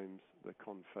 2 times the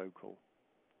confocal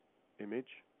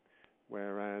image,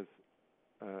 whereas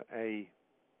A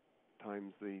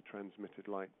times the transmitted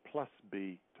light plus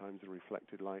B times the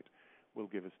reflected light will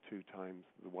give us 2 times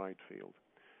the wide field.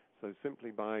 So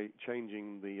simply by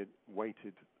changing the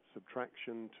weighted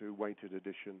subtraction to weighted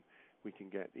addition, we can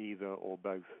get either or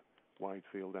both wide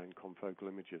field and confocal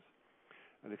images.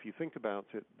 And if you think about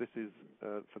it, this is,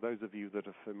 for those of you that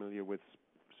are familiar with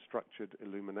structured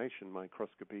illumination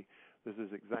microscopy, this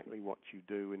is exactly what you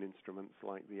do in instruments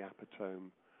like the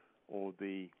apotome or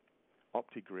the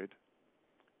optigrid.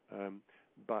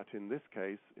 But in this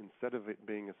case, instead of it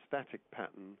being a static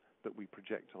pattern that we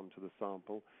project onto the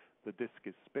sample, the disk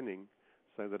is spinning,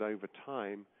 so that over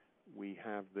time we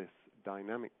have this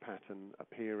dynamic pattern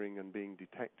appearing and being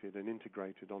detected and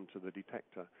integrated onto the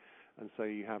detector. And so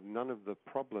you have none of the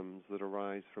problems that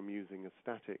arise from using a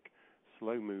static,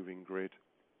 slow-moving grid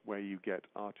where you get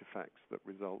artifacts that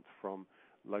result from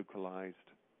localized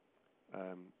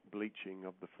bleaching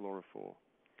of the fluorophore.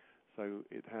 So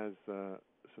it has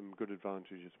some good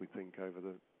advantages, we think, over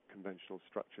the conventional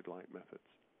structured light methods.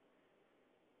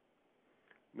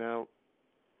 Now,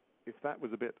 if that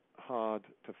was a bit hard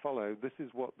to follow, this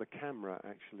is what the camera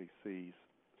actually sees.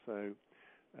 So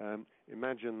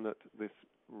imagine that this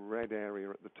red area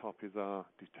at the top is our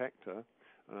detector,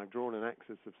 and I've drawn an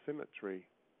axis of symmetry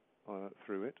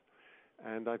through it,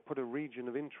 and I put a region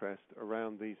of interest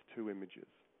around these two images.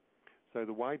 So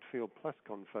the wide field plus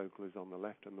confocal is on the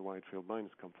left and the wide field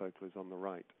minus confocal is on the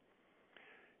right.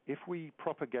 If we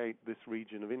propagate this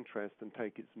region of interest and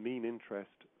take its mean interest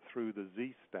through the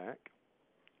Z stack,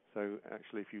 so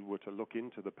actually if you were to look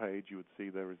into the page, you would see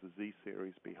there is a Z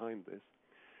series behind this,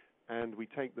 and we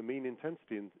take the mean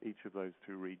intensity in each of those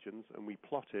two regions and we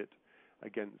plot it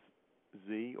against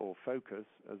Z or focus,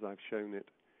 as I've shown it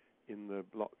in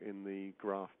the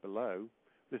graph below.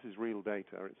 This is real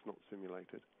data, it's not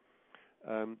simulated.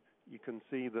 You can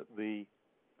see that the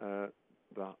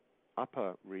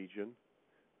upper region,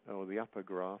 or the upper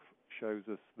graph, shows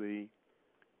us the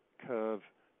curve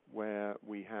where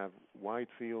we have wide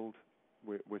field.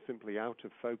 We're simply out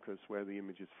of focus where the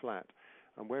image is flat,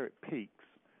 and where it peaks,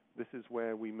 this is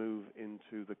where we move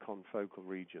into the confocal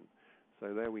region.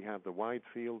 So there we have the wide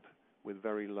field with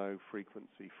very low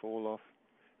frequency fall off,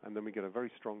 and then we get a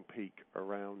very strong peak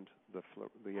around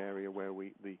the area where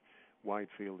the wide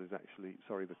field is actually,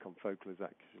 the confocal is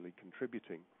actually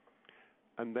contributing.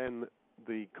 And then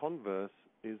the converse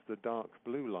is the dark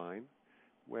blue line,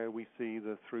 where we see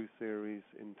the through series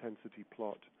intensity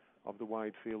plot of the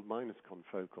wide field minus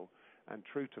confocal. And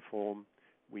true to form,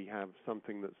 we have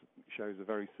something that shows a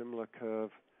very similar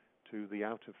curve to the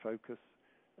out of focus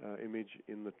image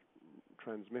in the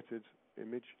transmitted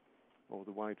image, or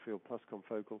the wide field plus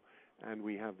confocal, and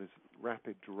we have this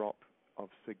rapid drop of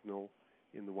signal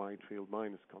in the wide field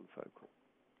minus confocal.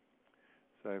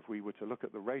 So if we were to look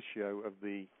at the ratio of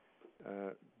the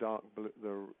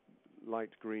the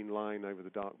light green line over the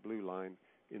dark blue line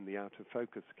in the out of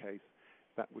focus case,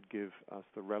 that would give us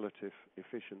the relative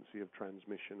efficiency of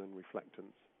transmission and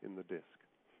reflectance in the disk.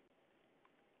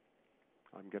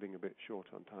 I'm getting a bit short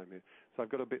on time here. So I've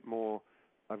done a bit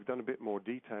more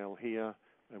detail here,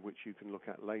 which you can look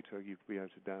at later. You'll be able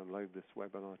to download this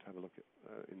webinar to have a look at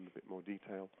in a bit more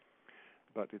detail.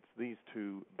 But it's these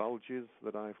two bulges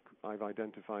that I've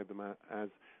identified them as,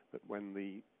 that when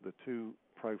the two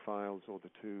profiles or the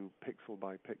two pixel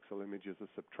by pixel images are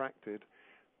subtracted,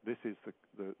 this is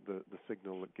the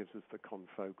signal that gives us the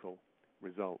confocal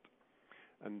result.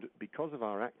 And because of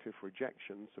our active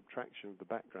rejection, subtraction of the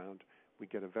background, we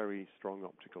get a very strong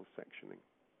optical sectioning.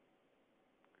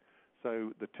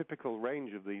 So the typical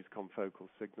range of these confocal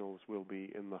signals will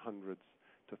be in the hundreds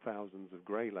to thousands of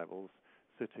gray levels,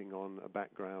 sitting on a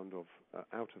background of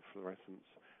out of fluorescence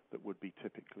that would be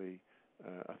typically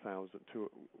 1,000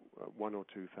 to 1,000 or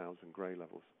 2,000 gray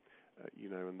levels.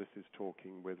 And this is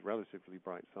talking with relatively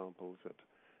bright samples at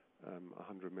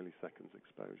 100 milliseconds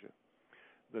exposure.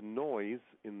 The noise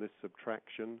in this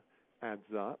subtraction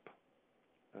adds up.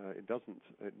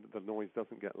 The noise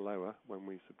doesn't get lower when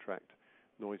we subtract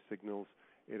noise signals.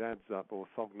 It adds up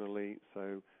orthogonally,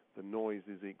 so the noise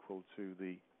is equal to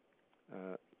the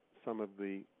sum of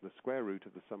the square root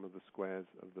of the sum of the squares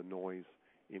of the noise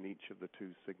in each of the two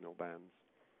signal bands.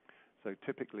 So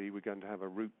typically we're going to have a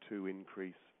root 2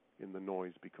 increase in the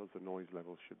noise because the noise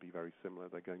levels should be very similar.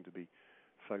 They're going to be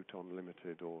photon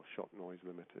limited or shot noise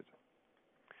limited.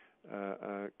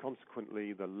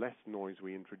 Consequently, the less noise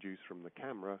we introduce from the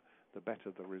camera, the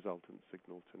better the resultant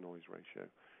signal to noise ratio.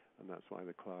 And that's why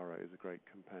the Clara is a great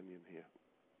companion here.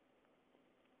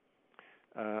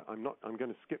 I'm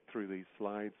going to skip through these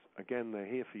slides. Again, they're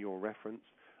here for your reference.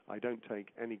 I don't take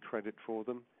any credit for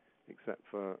them, except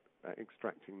for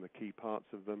extracting the key parts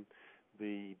of them.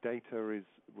 The data is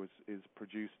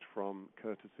produced from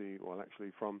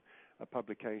from a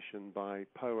publication by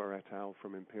Poer et al.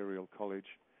 From Imperial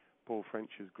College, Paul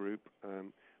French's group.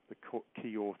 The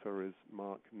key author is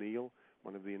Mark Neal,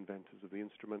 one of the inventors of the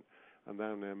instrument, and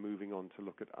now they're moving on to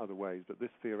look at other ways. But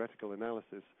this theoretical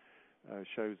analysis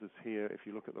shows us here, if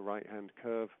you look at the right-hand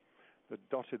curve, the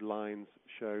dotted lines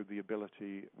show the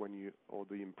ability or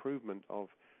the improvement of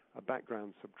a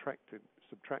background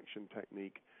subtraction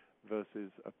technique versus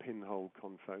a pinhole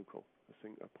confocal,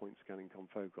 a point scanning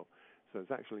confocal. So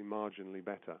it's actually marginally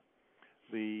better.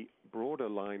 The broader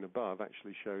line above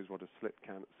actually shows what a slit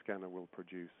scanner will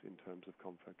produce in terms of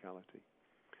confocality.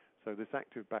 So this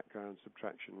active background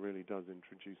subtraction really does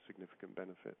introduce significant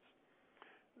benefits.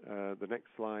 The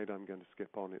next slide I'm going to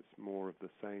skip on. It's more of the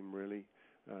same, really,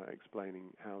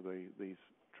 explaining how these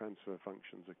transfer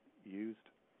functions are used.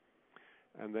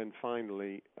 And then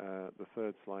finally, the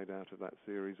third slide out of that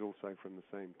series, also from the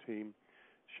same team,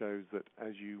 shows that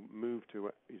as you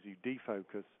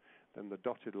defocus, then the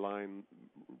dotted line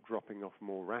dropping off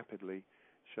more rapidly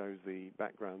shows the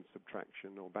background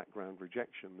subtraction or background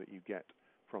rejection that you get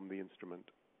from the instrument.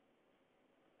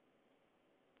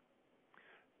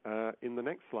 In the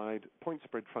next slide, point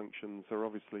spread functions are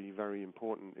obviously very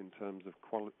important in terms of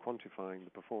quantifying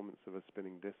the performance of a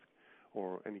spinning disk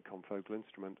or any confocal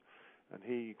instrument. And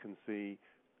here you can see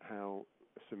how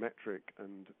symmetric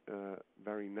and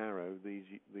very narrow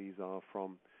these are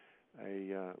from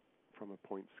a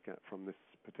point scan from this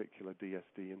particular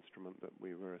DSD instrument that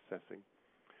we were assessing.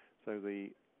 So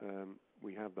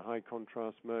we have the high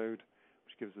contrast mode,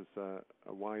 which gives us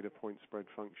a wider point spread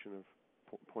function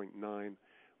of 0.9,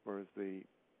 whereas the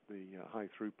high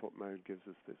throughput mode gives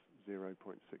us this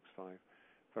 0.65,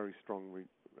 very strong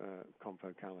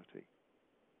confocality.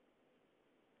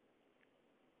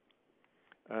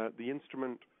 The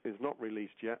instrument is not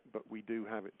released yet, but we do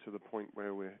have it to the point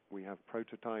where we have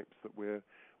prototypes that we're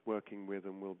working with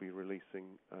and will be releasing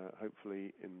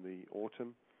hopefully in the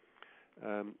autumn.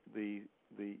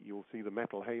 You'll see the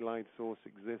metal halide source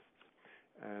exists,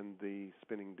 and the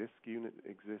spinning disk unit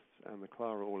exists, and the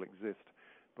Clara all exist,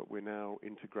 but we're now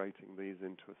integrating these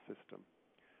into a system.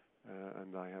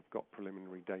 And I have got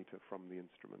preliminary data from the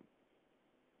instrument.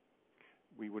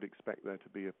 We would expect there to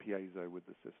be a piezo with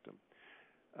the system.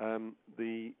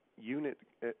 The unit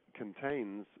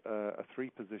contains a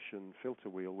 3-position filter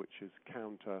wheel, which is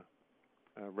counter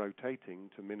rotating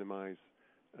to minimize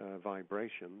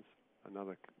vibrations.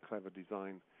 Another clever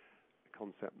design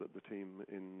concept that the team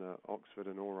in Oxford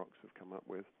and Aurochs have come up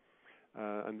with.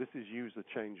 And this is user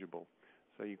changeable,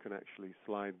 so you can actually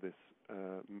slide this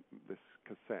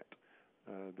cassette,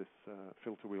 this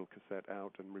filter wheel cassette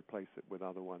out and replace it with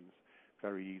other ones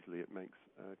very easily. It makes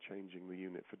changing the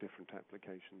unit for different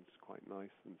applications quite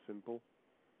nice and simple.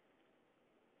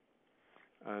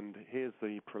 And here's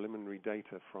the preliminary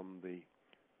data from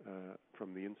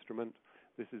the instrument.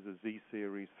 This is a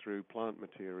Z-series through plant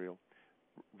material,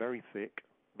 very thick,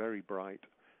 very bright,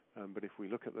 but if we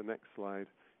look at the next slide,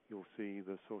 you'll see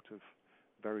the sort of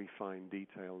very fine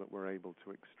detail that we're able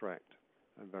to extract,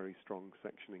 and very strong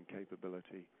sectioning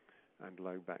capability and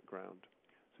low background.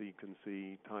 So you can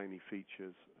see tiny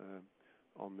features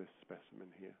on this specimen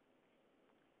here,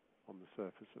 on the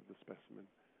surface of the specimen,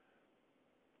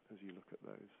 as you look at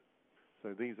those.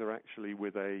 So these are actually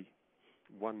with a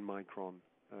 1 micron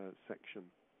section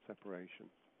separation.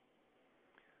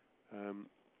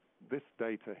 This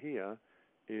data here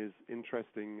is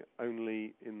interesting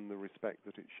only in the respect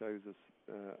that it shows us,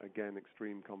 again,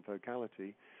 extreme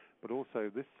confocality, but also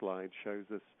this slide shows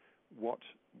us what,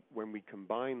 when we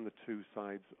combine the two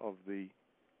sides of the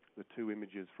two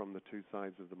images from the two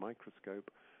sides of the microscope,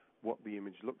 what the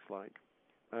image looks like.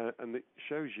 And it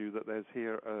shows you that there's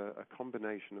here a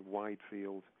combination of wide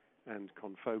field and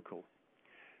confocal.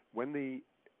 When the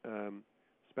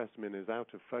specimen is out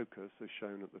of focus, as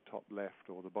shown at the top left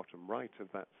or the bottom right of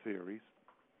that series,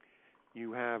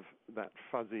 you have that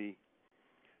fuzzy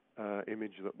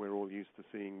image that we're all used to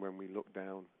seeing when we look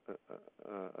down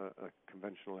a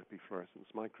conventional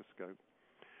epifluorescence microscope.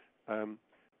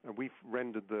 And we've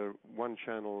rendered the one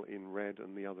channel in red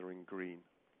and the other in green.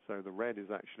 So the red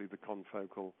is actually the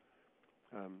confocal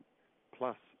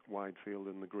plus wide field,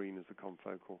 and the green is the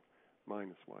confocal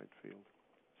minus wide field.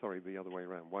 Sorry, the other way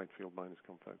around, wide field minus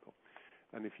confocal.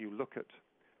 And if you look at,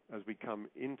 as we come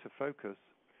into focus,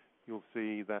 you'll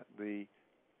see that the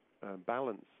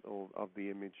balance of the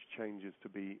image changes to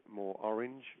be more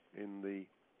orange in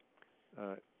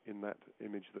that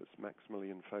image that's maximally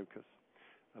in focus,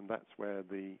 and that's where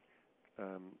the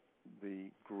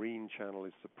green channel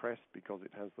is suppressed because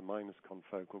it has the minus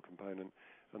confocal component,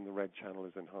 and the red channel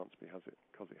is enhanced because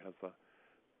it has the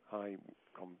high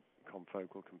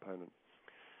confocal component.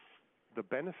 The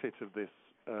benefit of this,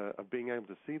 of being able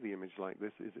to see the image like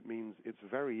this, is it means it's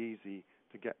very easy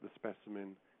to get the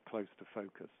specimen close to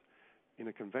focus. In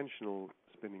a conventional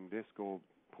spinning disk or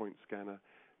point scanner,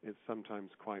 it's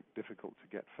sometimes quite difficult to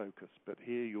get focus, but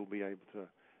here you'll be able to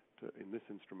in this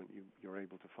instrument, you're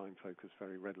able to find focus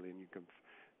very readily, and you can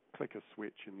click a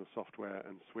switch in the software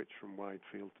and switch from wide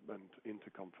field and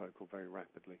into confocal very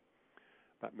rapidly.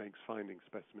 That makes finding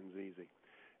specimens easy.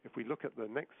 If we look at the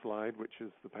next slide, which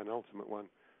is the penultimate one,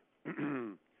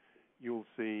 you'll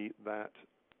see that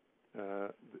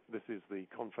this is the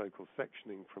confocal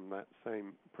sectioning from that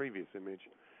same previous image,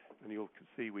 and you'll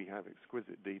see we have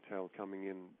exquisite detail coming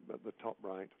in at the top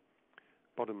right,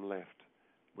 bottom left.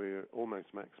 We're almost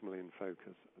maximally in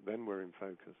focus, then we're in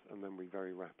focus, and then we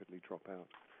very rapidly drop out.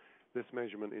 This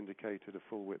measurement indicated a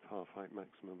full width half height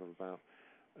maximum of about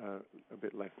a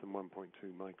bit less than 1.2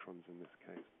 microns in this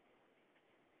case.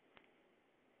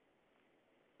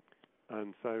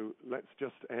 And so let's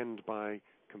just end by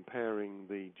comparing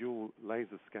the dual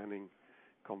laser scanning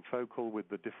confocal with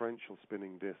the differential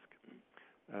spinning disk.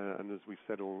 And as we've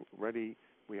said already,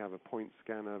 we have a point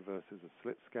scanner versus a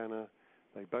slit scanner.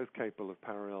 They're both capable of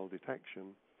parallel detection.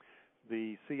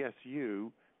 The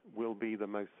CSU will be the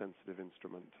most sensitive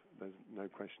instrument. There's no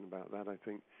question about that. I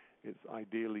think it's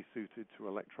ideally suited to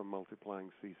electron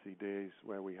multiplying CCDs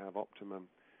where we have optimum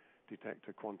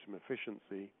detector quantum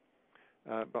efficiency,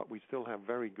 but we still have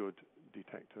very good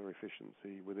detector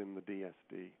efficiency within the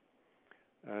DSD.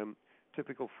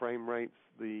 Typical frame rates,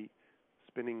 the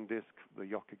spinning disk, the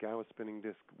Yokogawa spinning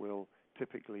disk, will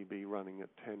typically be running at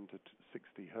 10 to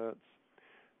 60 hertz.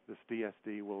 This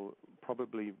DSD will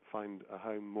probably find a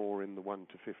home more in the 1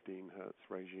 to 15 hertz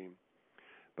regime.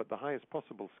 But the highest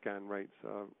possible scan rates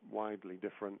are widely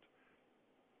different.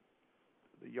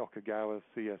 The Yokogawa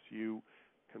CSU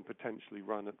can potentially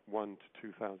run at 1 to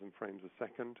 2,000 frames a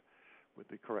second with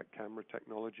the correct camera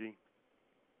technology.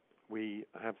 We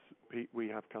have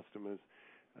customers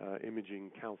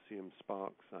imaging calcium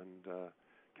sparks and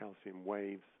calcium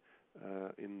waves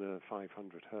in the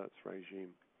 500 hertz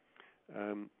regime.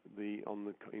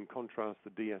 In contrast,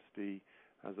 the DSD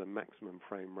has a maximum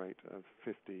frame rate of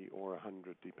 50 or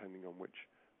 100, depending on which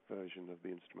version of the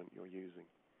instrument you're using.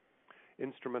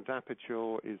 Instrument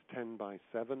aperture is 10 by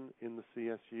 7 in the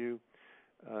CSU.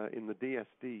 In the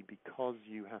DSD, because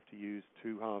you have to use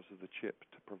two halves of the chip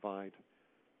to provide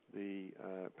the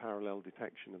parallel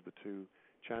detection of the two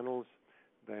channels,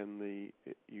 then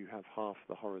you have half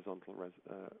the horizontal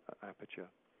aperture.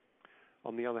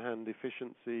 On the other hand,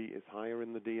 efficiency is higher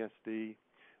in the DSD.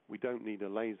 We don't need a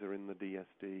laser in the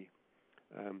DSD,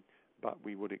 but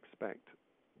we would expect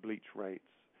bleach rates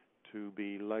to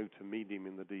be low to medium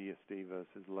in the DSD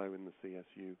versus low in the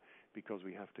CSU because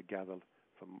we have to gather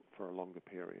for a longer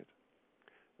period.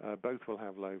 Both will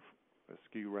have low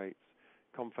skew rates.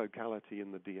 Confocality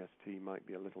in the DST might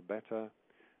be a little better,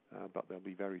 but they'll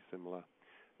be very similar.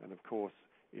 And of course,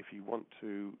 if you want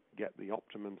to get the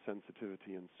optimum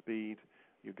sensitivity and speed,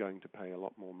 you're going to pay a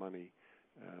lot more money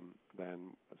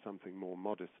than something more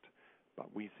modest.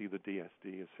 But we see the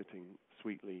DSD as fitting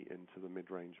sweetly into the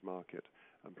mid-range market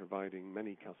and providing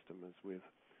many customers with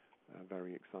a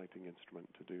very exciting instrument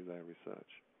to do their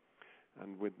research.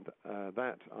 And with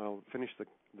that, I'll finish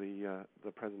the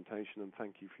presentation and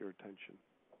thank you for your attention.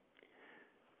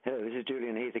 Hello, this is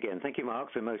Julian Heath again. Thank you,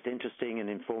 Mark, for a most interesting and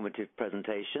informative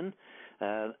presentation.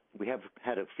 We have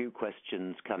had a few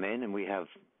questions come in, and we have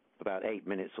about 8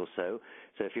 minutes or so.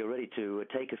 So if you're ready to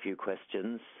take a few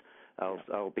questions,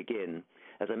 I'll begin.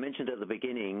 As I mentioned at the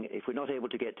beginning, if we're not able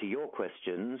to get to your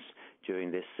questions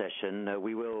during this session,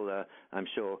 we will, I'm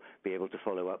sure, be able to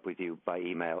follow up with you by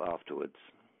email afterwards.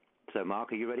 So,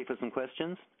 Mark, are you ready for some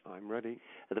questions? I'm ready.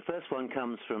 The first one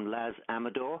comes from Laz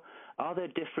Amador. Are there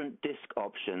different disk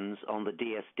options on the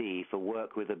DSD for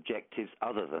work with objectives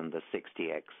other than the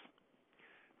 60X?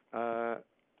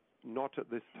 Not at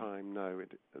this time, no.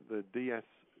 The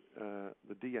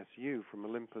DSU from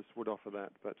Olympus would offer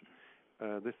that, but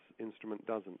this instrument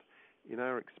doesn't. In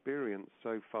our experience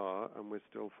so far, and we're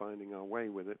still finding our way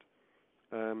with it,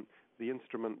 the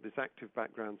instrument, this active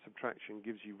background subtraction,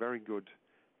 gives you very good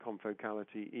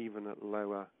confocality even at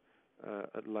lower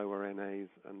NAs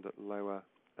and at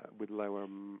with lower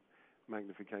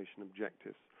magnification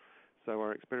objectives. So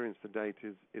our experience to date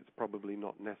is it's probably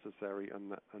not necessary,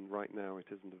 and right now it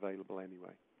isn't available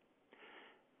anyway.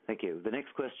 Thank you. The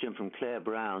next question from Claire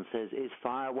Browne says, is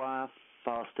FireWire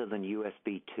faster than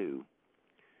USB 2?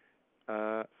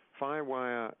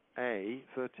 FireWire A,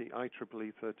 IEEE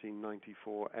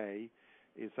 1394A,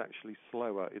 is actually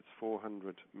slower. It's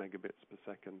 400 megabits per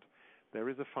second. There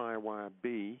is a FireWire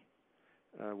B,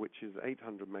 which is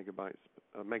 800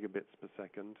 megabits per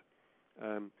second.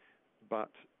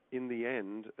 But in the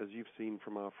end, as you've seen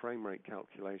from our frame rate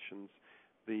calculations,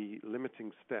 the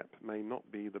limiting step may not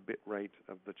be the bit rate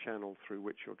of the channel through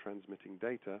which you're transmitting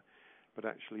data, but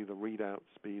actually the readout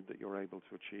speed that you're able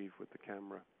to achieve with the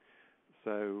camera.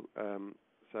 So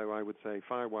I would say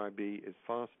FireWire B is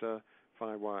faster,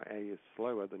 FireWire A is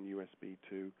slower than USB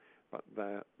 2, but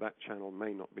that channel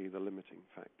may not be the limiting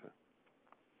factor.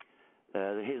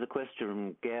 Here's a question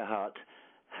from Gerhard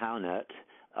Haunert.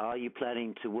 Are you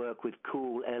planning to work with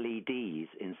cool LEDs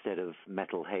instead of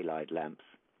metal halide lamps?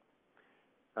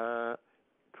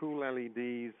 Cool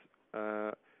LEDs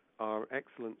are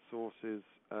excellent sources.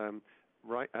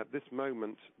 Right at this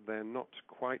moment, they're not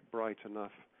quite bright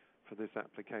enough for this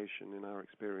application in our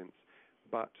experience,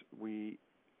 but we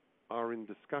are in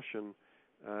discussion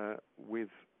with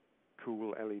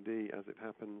cool LED, as it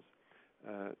happens,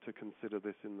 to consider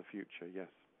this in the future, yes.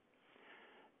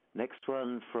 Next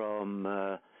one from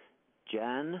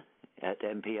Jan at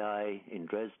MPI in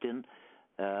Dresden.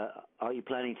 Are you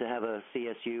planning to have a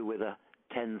CSU with a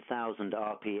 10,000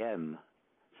 RPM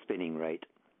spinning rate?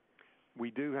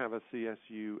 We do have a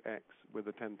CSU X with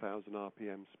a 10,000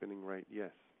 RPM spinning rate,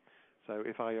 yes. So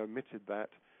if I omitted that,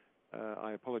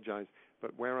 I apologize.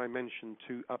 But where I mentioned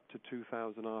up to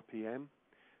 2,000 RPM,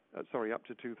 up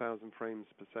to 2,000 frames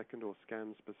per second or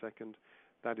scans per second,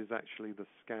 that is actually the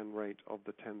scan rate of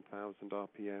the 10,000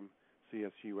 RPM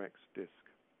CSUX disk.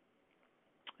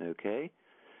 Okay.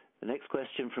 The next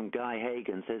question from Guy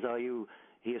Hagan says,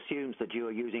 he assumes that you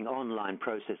are using online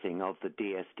processing of the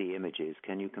DSD images.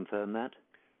 Can you confirm that?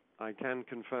 I can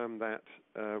confirm that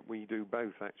we do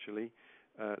both, actually.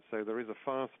 So there is a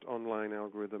fast online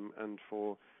algorithm, and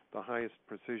for the highest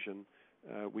precision,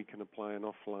 we can apply an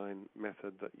offline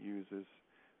method that uses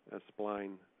a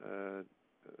spline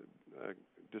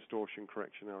distortion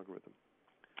correction algorithm.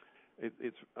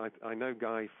 I know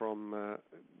Guy from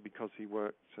because he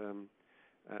worked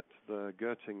at the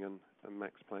Göttingen and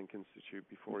Max Planck Institute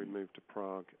before he moved to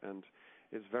Prague, and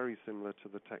it's very similar to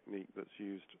the technique that's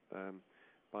used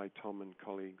by Tom and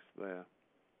colleagues there.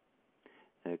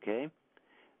 Okay.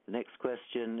 The next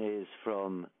question is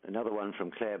from another one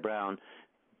from Claire Browne.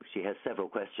 She has several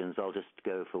questions. I'll just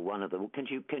go for one of them. Can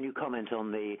you comment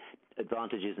on the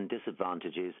advantages and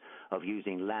disadvantages of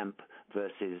using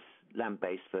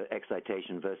lamp-based for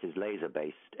excitation versus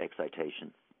laser-based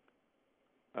excitation?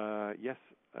 Yes.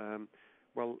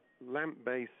 Well,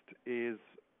 lamp-based is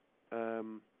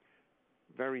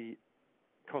very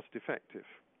cost-effective,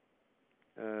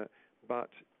 but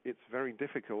it's very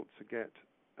difficult to get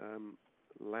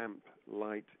lamp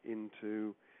light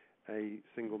into a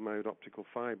single-mode optical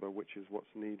fiber, which is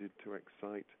what's needed to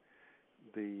excite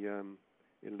the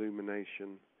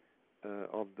illumination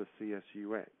of the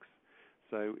CSUX.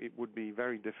 So it would be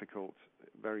very difficult,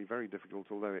 very, very difficult,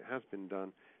 although it has been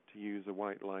done, to use a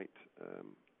white light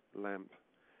lamp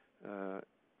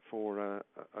for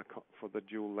the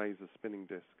dual laser spinning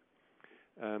disk.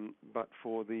 But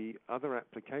for the other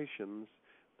applications,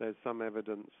 there's some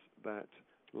evidence that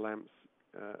lamps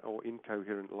or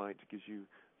incoherent light gives you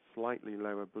slightly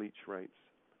lower bleach rates.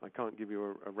 I can't give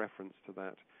you a reference to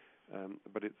that,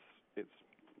 but it's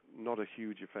not a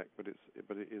huge effect, but it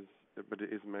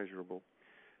is measurable.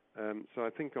 So I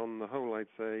think on the whole, I'd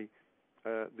say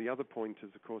the other point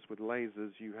is, of course, with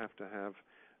lasers, you have to have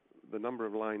the number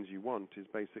of lines you want is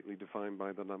basically defined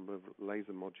by the number of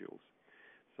laser modules.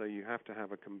 So you have to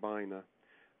have a combiner,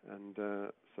 and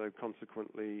so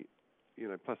consequently,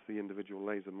 plus the individual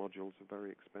laser modules are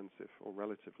very expensive or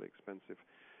relatively expensive.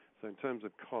 So in terms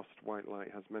of cost, white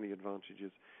light has many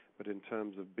advantages, but in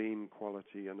terms of beam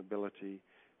quality and ability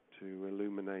to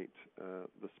illuminate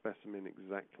the specimen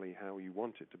exactly how you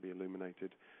want it to be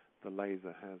illuminated, the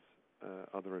laser has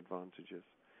other advantages.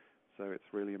 So it's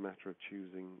really a matter of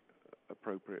choosing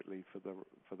appropriately for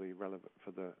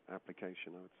the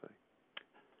application, I would say.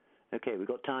 Okay, we've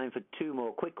got time for two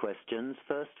more quick questions.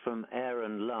 First, from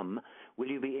Aaron Lum, will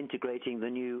you be integrating the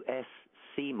new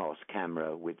S-CMOS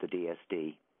camera with the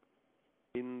DSD?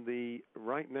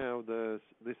 Right now, the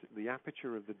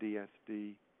aperture of the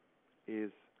DSD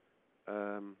is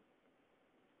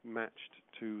matched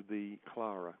to the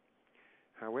Clara.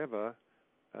 However,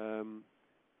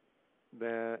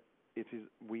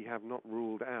 we have not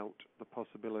ruled out the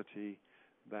possibility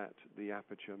that the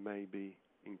aperture may be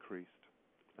increased,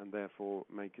 and therefore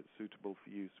make it suitable for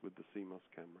use with the CMOS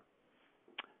camera.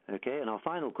 Okay, and our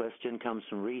final question comes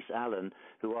from Reese Allen,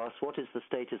 who asks, what is the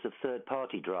status of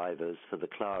third-party drivers for the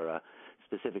Clara,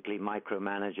 specifically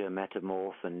Micromanager,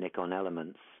 Metamorph, and Nikon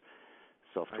Elements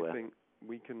software? I think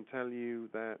we can tell you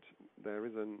that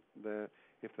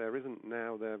if there isn't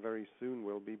now, there very soon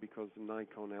will be, because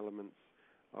Nikon Elements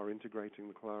are integrating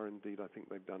the Clara. Indeed, I think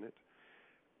they've done it.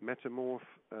 Metamorph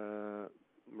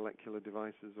molecular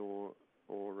devices or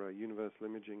universal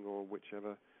imaging, or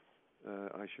whichever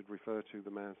I should refer to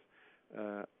them as,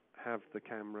 have the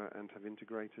camera and have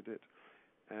integrated it.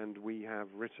 And we have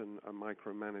written a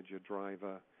Micromanager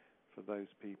driver for those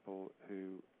people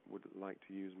who would like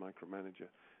to use Micromanager.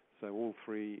 So all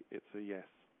three, it's a yes.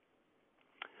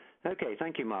 Okay,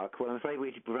 thank you, Mark. Well, I'm afraid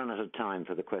we've run out of time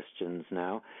for the questions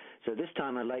now. So this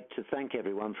time I'd like to thank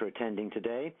everyone for attending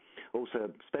today.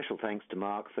 Also, special thanks to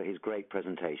Mark for his great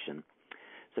presentation.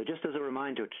 So just as a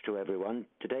reminder to everyone,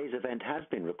 today's event has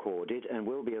been recorded and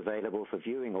will be available for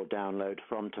viewing or download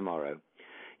from tomorrow.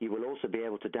 You will also be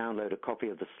able to download a copy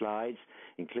of the slides,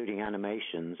 including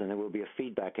animations, and there will be a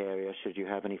feedback area should you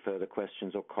have any further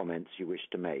questions or comments you wish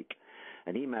to make.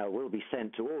 An email will be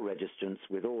sent to all registrants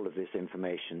with all of this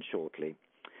information shortly.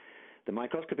 The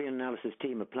Microscopy and Analysis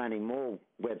team are planning more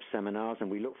web seminars, and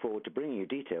we look forward to bringing you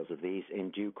details of these in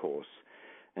due course.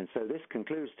 And so this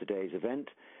concludes today's event.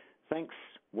 Thanks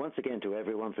once again to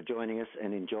everyone for joining us,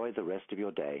 and enjoy the rest of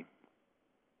your day.